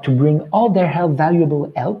to bring all their valuable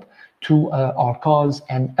help to our cause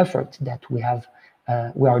and effort that we are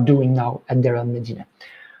doing now at Deir El-Medina.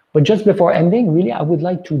 But just before ending, really, I would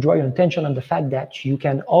like to draw your attention on the fact that you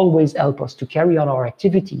can always help us to carry on our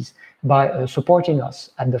activities by supporting us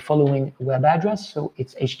at the following web address. So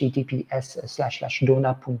it's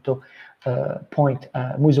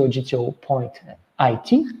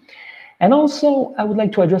https://dona.museoegizio.it. And also, I would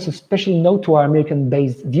like to address a special note to our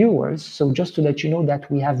American-based viewers. So just to let you know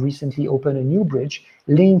that we have recently opened a new bridge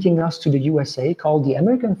linking us to the USA called the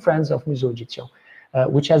American Friends of Museo Egizio,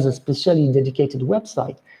 which has a specially dedicated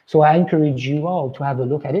website. So I encourage you all to have a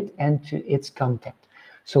look at it and to its content.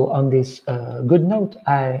 So on this good note,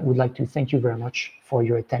 I would like to thank you very much for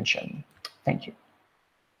your attention. Thank you.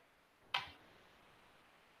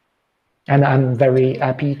 And I'm very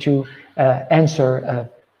happy to answer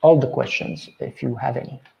all the questions if you have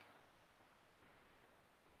any.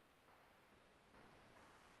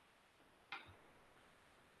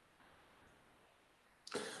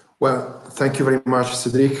 Well, thank you very much,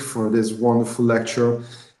 Cédric, for this wonderful lecture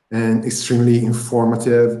and extremely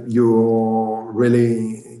informative. You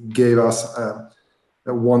really gave us a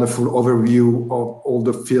wonderful overview of all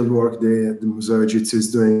the fieldwork the Museo Egizio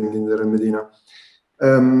is doing in Deir El-Medina.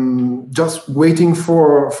 Just waiting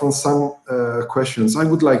for some questions. I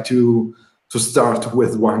would like to start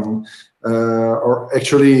with one, or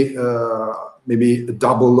actually maybe a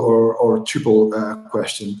double or triple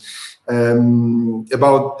question.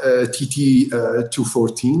 About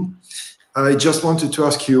TT214. I just wanted to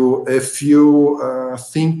ask you if you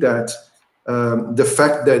think that the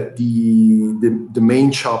fact that the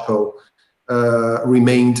main chapel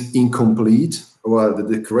remained incomplete, while the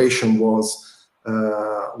decoration was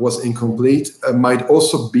incomplete, might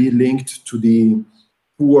also be linked to the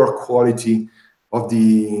poor quality of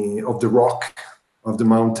the rock of the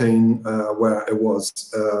mountain where it was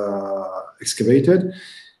excavated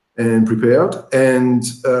and prepared. And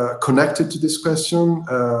connected to this question,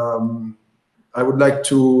 I would like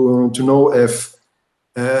to know if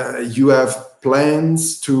you have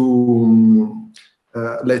plans to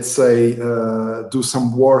let's say, do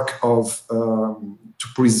some work of to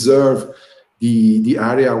preserve the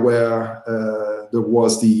area where there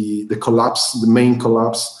was the collapse, the main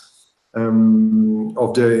collapse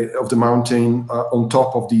of the mountain on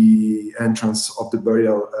top of the entrance of the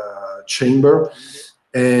burial chamber,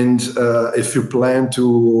 and if you plan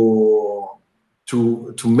to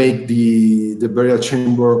make the burial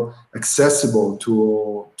chamber accessible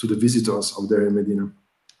to the visitors of Deir El-Medina.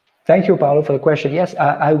 Thank you, Paolo, for the question. Yes,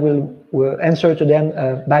 I will answer to them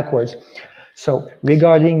backwards. So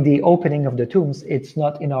regarding the opening of the tombs, it's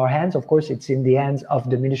not in our hands. Of course, it's in the hands of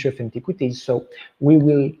the Ministry of Antiquities. So we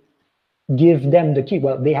will give them the key.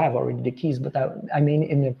 Well, they have already the keys, but I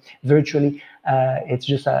mean, virtually, it's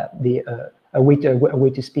just a way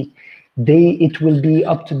to speak. It will be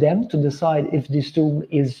up to them to decide if this tomb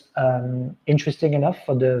is interesting enough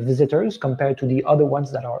for the visitors compared to the other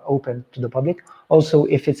ones that are open to the public. Also,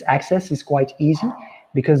 if its access is quite easy,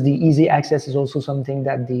 because the easy access is also something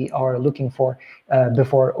that they are looking for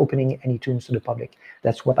before opening any tombs to the public.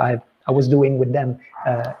 That's what I was doing with them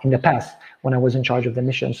in the past when I was in charge of the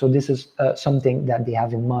mission. So this is something that they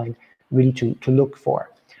have in mind really to look for.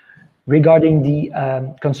 Regarding the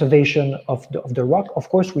conservation of the rock, of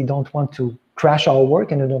course, we don't want to crash our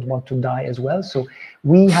work and we don't want to die as well. So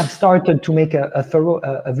we have started to make a thorough,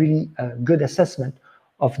 a really good assessment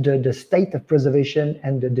of the state of preservation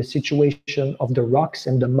and the situation of the rocks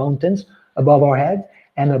and the mountains above our head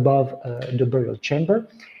and above the burial chamber.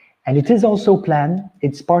 And it is also planned,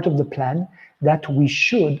 it's part of the plan, that we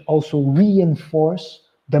should also reinforce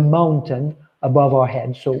the mountain above our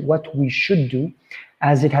head. So what we should do,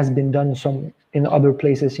 as it has been done in other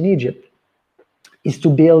places in Egypt, is to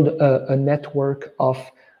build a network of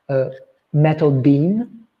metal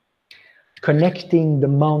beam connecting the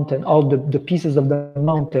mountain, all the pieces of the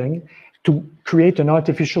mountain, to create an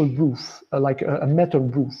artificial roof, like a metal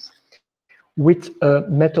roof, with a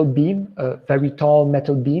metal beam, a very tall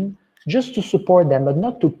metal beam, just to support them, but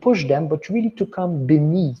not to push them, but really to come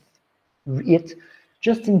beneath it,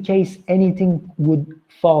 just in case anything would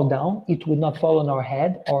fall down. It would not fall on our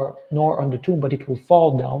head nor on the tomb, but it will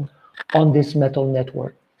fall down on this metal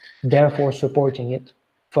network, therefore supporting it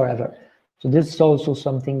forever. So this is also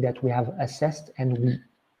something that we have assessed and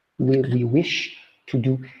we wish to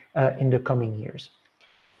do in the coming years.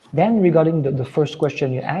 Then regarding the first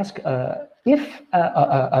question you asked,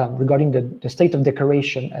 regarding the state of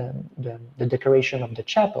decoration, the decoration of the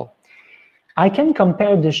chapel, I can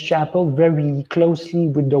compare this chapel very closely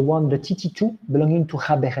with the TT2 belonging to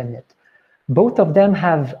Ramesside. Both of them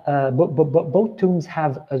have, both tombs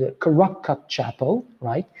have a rock cut chapel,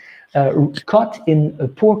 right? Cut in a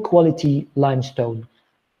poor quality limestone.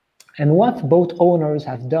 And what both owners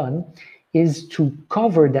have done is to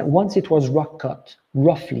cover that. Once it was rock cut,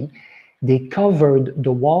 roughly, they covered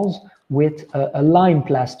the walls with a lime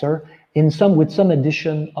plaster with some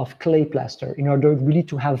addition of clay plaster in order really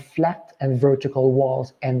to have flat and vertical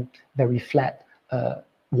walls and very flat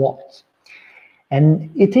walls.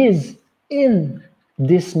 And it is in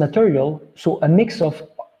this material, so a mix of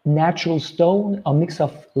natural stone, a mix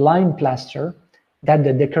of lime plaster, that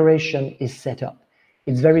the decoration is set up.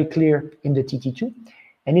 It's very clear in the TT2,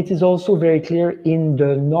 and it is also very clear in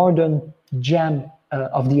the northern jamb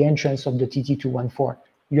of the entrance of the TT214.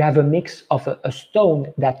 You have a mix of a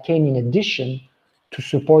stone that came in addition to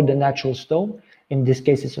support the natural stone. In this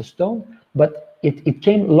case, it's a stone, but it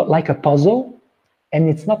came like a puzzle, and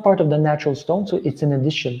it's not part of the natural stone, so it's an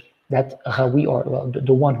addition that Rawi, or well,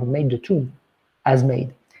 the one who made the tomb, has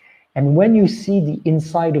made. And when you see the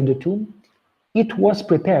inside of the tomb, it was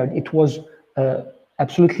prepared. It was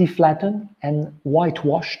absolutely flattened and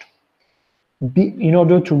whitewashed in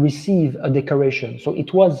order to receive a decoration. So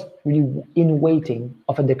it was really in waiting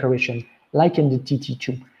of a decoration, like in the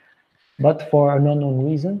TT2. But for an unknown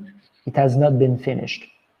reason, it has not been finished.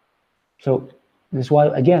 So this is why,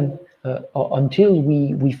 again, until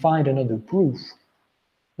we find another proof,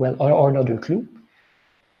 well, or another clue,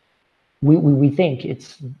 we think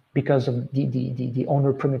it's because of the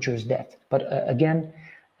owner primature's death. But again,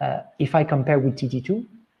 if I compare with TT2,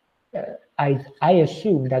 I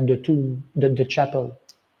assume that the tomb, the chapel,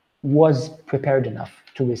 was prepared enough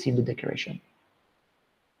to receive the decoration.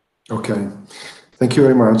 Okay, thank you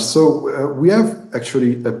very much. So we have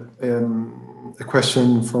actually a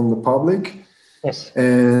question from the public. Yes.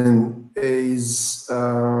 And is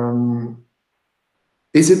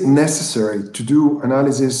it necessary to do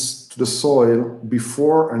analysis to the soil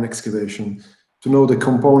before an excavation to know the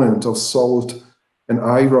component of salt and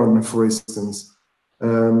iron, for instance?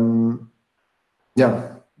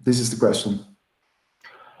 Yeah, this is the question.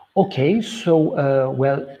 Okay, so,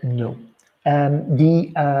 well, no.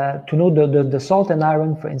 To know the salt and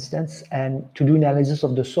iron, for instance, and to do analysis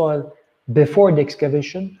of the soil before the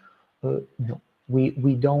excavation, no,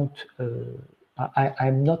 we don't.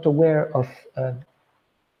 I'm not aware of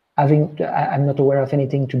I'm not aware of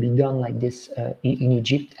anything to be done like this in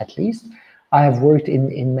Egypt, at least. I have worked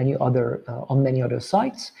in many other on many other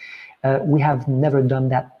sites. We have never done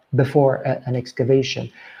that before an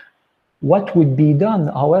excavation. What would be done,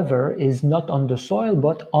 however, is not on the soil,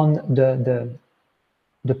 but on the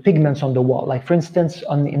pigments on the wall. Like, for instance,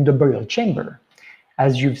 in the burial chamber.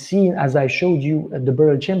 As you've seen, as I showed you, the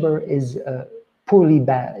burial chamber is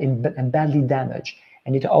and badly damaged,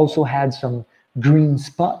 and it also had some green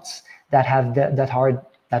spots that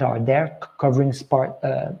are there covering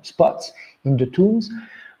spots in the tombs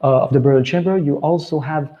of the burial chamber. You also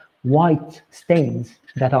have white stains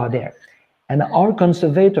that are there, and our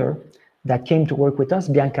conservator that came to work with us,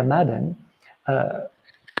 Bianca Madden,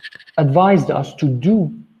 advised us to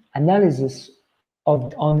do analysis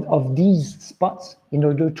of these spots in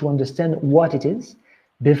order to understand what it is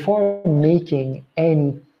before making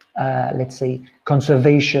any, let's say,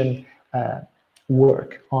 conservation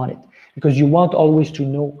work on it. Because you want always to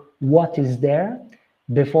know what is there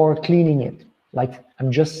before cleaning it. Like,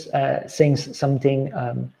 I'm just saying something,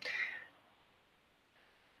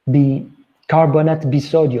 bicarbonate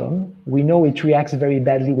bisodium, we know it reacts very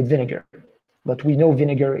badly with vinegar, but we know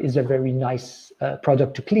vinegar is a very nice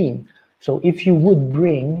product to clean. So if you would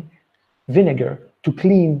bring vinegar to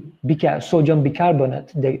clean sodium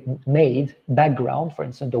bicarbonate, the made background, for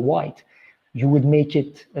instance, the white, you would make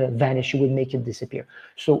it vanish, you would make it disappear.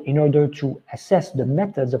 So in order to assess the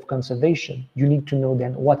methods of conservation, you need to know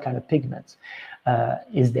then what kind of pigments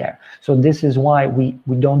is there. So this is why we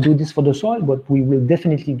don't do this for the soil, but we will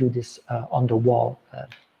definitely do this on the wall.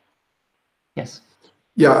 Yes.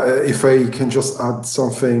 Yeah, if I can just add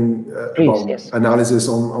something Please, about yes. analysis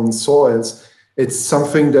on soils, it's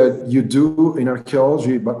something that you do in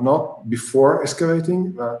archaeology, but not before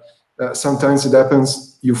excavating. Sometimes it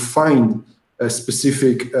happens, you find a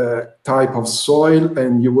specific type of soil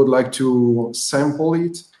and you would like to sample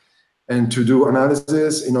it and to do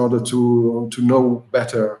analysis in order to know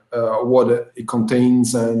better what it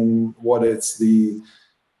contains and what it's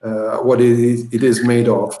what it is made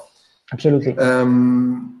of. Absolutely.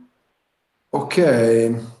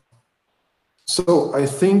 Okay. So I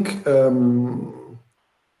think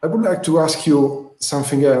I would like to ask you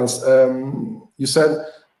something else. You said,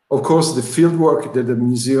 of course, the fieldwork that the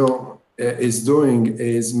museum is doing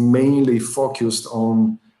is mainly focused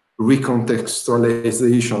on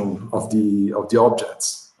recontextualization of the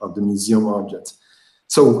objects, of the museum objects.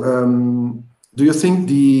 So do you think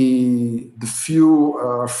the few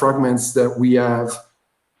fragments that we have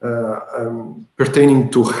pertaining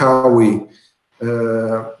to Howie,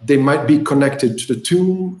 they might be connected to the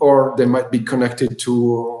tomb, or they might be connected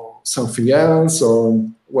to something else, or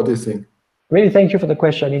what do you think? Really, thank you for the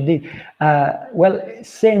question, indeed. Well,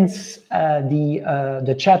 since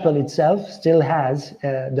the chapel itself still has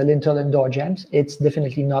the lintel and door jambs, it's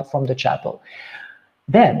definitely not from the chapel.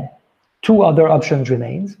 Then, two other options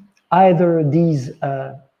remain. Either these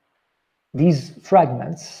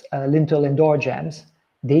fragments, lintel and door jambs,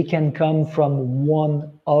 they can come from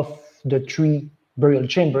one of the three burial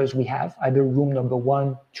chambers we have, either room number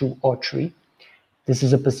 1, 2, or 3. This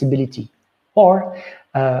is a possibility. Or,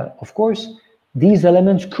 of course, these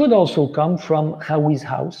elements could also come from Hawie's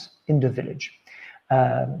house in the village.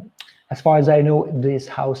 As far as I know, this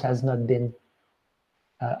house has not been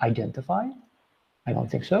identified. I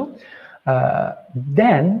don't think so.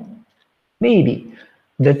 Then, maybe.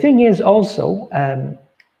 The thing is also,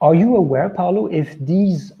 are you aware, Paolo, if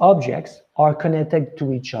these objects are connected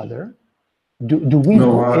to each other? Do we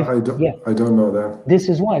know? No, I don't know that. This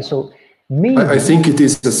is why. So maybe I think it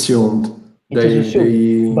is assumed.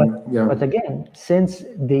 But again, since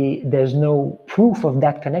there's no proof of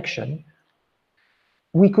that connection,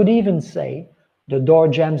 we could even say the door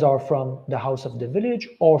jambs are from the house of the village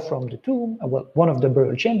or from the tomb, well, one of the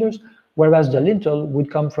burial chambers, whereas the lintel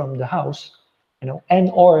would come from the house,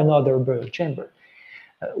 and or another burial chamber.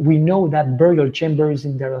 We know that burial chambers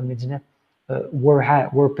in Deir El-Medina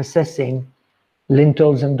were possessing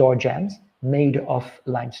lintels and door jambs made of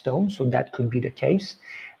limestone, so that could be the case.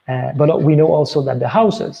 But we know also that the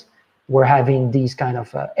houses were having these kind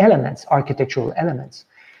of elements, architectural elements.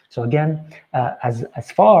 So again,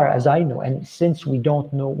 as far as I know, and since we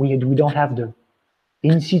don't know, we don't have the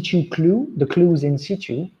in situ the clues in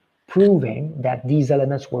situ proving that these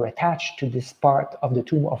elements were attached to this part of the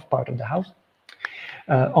tomb of part of the house,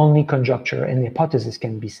 only conjecture and hypothesis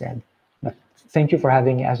can be said. But thank you for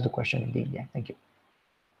having asked the question indeed. Yeah, thank you.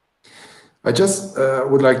 I just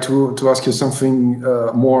would like to ask you something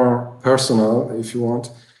more personal, if you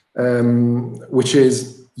want, which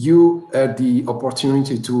is you had the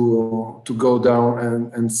opportunity to go down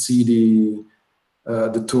and see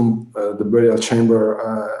the tomb, the burial chamber,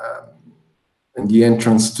 and the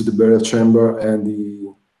entrance to the burial chamber, and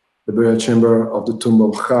the burial chamber of the tomb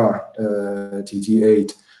of Ka,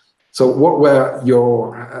 TT8. So what were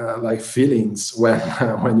your like feelings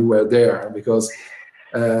when you were there? Because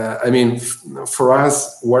I mean, for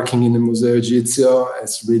us working in the Museo Egizio,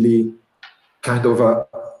 it's really kind of a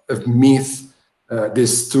myth.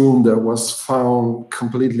 This tomb that was found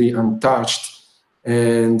completely untouched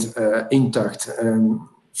and intact and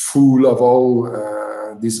full of all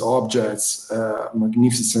these objects,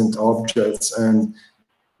 magnificent objects, and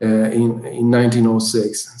in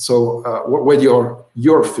 1906. So what were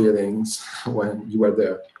your feelings when you were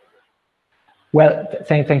there? Well,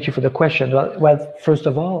 thank you for the question. Well, first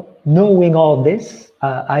of all, knowing all this,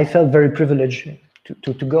 I felt very privileged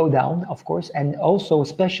to go down, of course, and also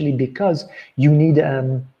especially because you need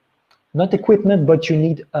not equipment, but you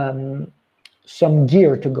need some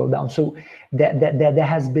gear to go down. So there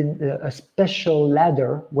has been a special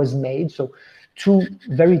ladder was made. So two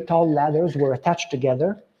very tall ladders were attached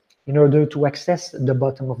together in order to access the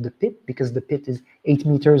bottom of the pit, because the pit is 8.5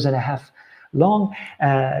 meters long,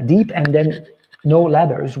 deep, and then no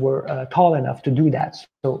ladders were tall enough to do that.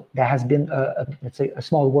 So there has been, let's say, a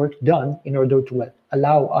small work done in order to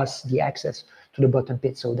allow us the access to the bottom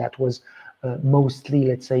pit. So that was mostly,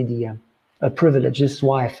 let's say, a privilege. This is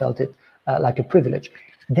why I felt it like a privilege.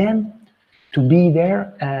 Then to be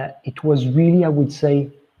there, it was really, I would say,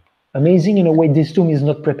 amazing. In a way, this tomb is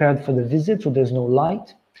not prepared for the visit, so there's no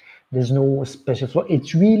light, there's no special floor.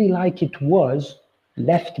 It's really like it was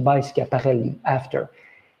left by Schiaparelli after.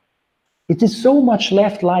 It is so much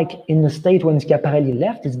left like in the state when Schiaparelli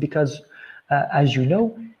left is because, as you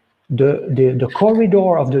know, the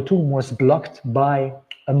corridor of the tomb was blocked by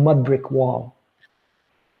a mud brick wall,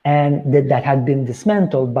 and that had been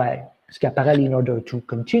dismantled by Schiaparelli in order to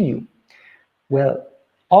continue. Well,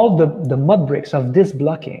 all the mud bricks of this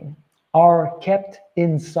blocking are kept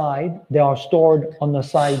inside. They are stored on the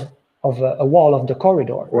side of a wall of the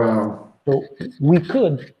corridor. Wow. So we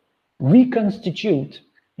could reconstitute,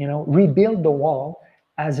 rebuild the wall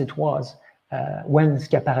as it was when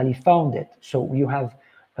Schiaparelli found it. So you have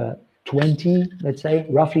 20, let's say,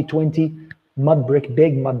 roughly 20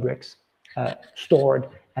 big mud bricks stored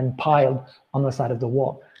and piled on the side of the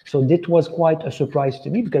wall. So this was quite a surprise to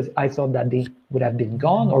me, because I thought that they would have been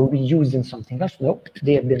gone or reused in something else. Nope,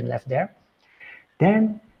 they have been left there.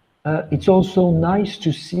 Then it's also nice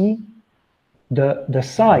to see the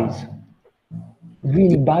size,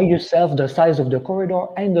 really by yourself, the size of the corridor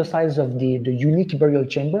and the size of the unique burial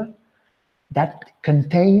chamber that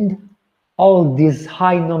contained all this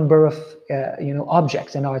high number of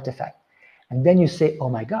objects and artifacts. And then you say, oh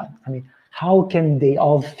my God, I mean, how can they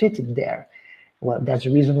all fit it there? Well, that's the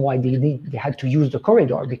reason why they had to use the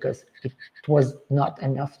corridor, because it was not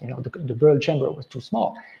enough. The burial chamber was too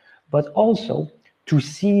small. But also to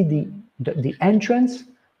see the entrance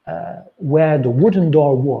where the wooden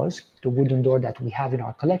door was, the wooden door that we have in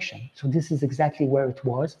our collection. So this is exactly where it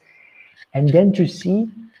was. And then to see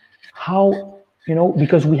how,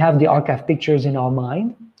 because we have the archive pictures in our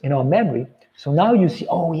mind, in our memory. So now you see,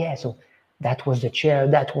 oh yeah, so that was the chair,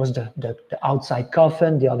 that was the outside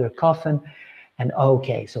coffin, the other coffin. And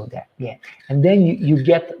okay, so that, yeah. And then you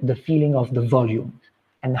get the feeling of the volume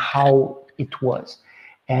and how it was.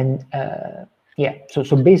 And yeah,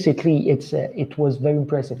 so basically it was very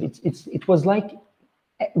impressive. It was like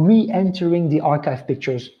re-entering the archive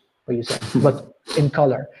pictures, what you said, but in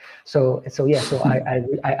color. So yeah, so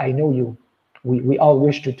I know we all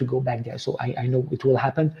wish to go back there. So I know it will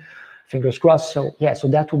happen, fingers crossed. So yeah, so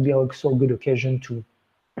that would be also a good occasion to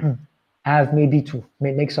have maybe to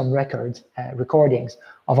make some recordings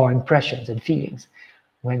of our impressions and feelings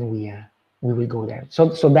when we will go there. So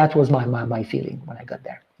that was my feeling when I got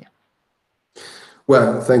there. Yeah.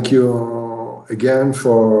 Well, thank you again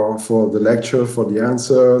for the lecture, for the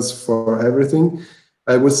answers, for everything.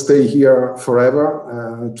 I would stay here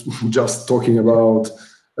forever, just talking about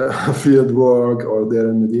field work or Deir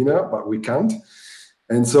El-Medina, but we can't.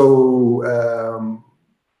 And so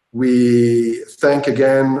we thank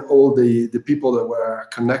again all the people that were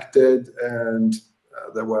connected and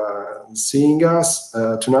that were seeing us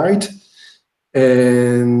tonight,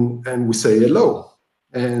 and we say hello.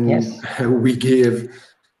 And yes, we give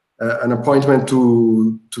an appointment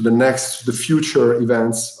to the future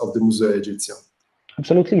events of the Museo Egizio.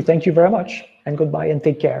 Absolutely. Thank you very much, and goodbye, and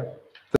take care.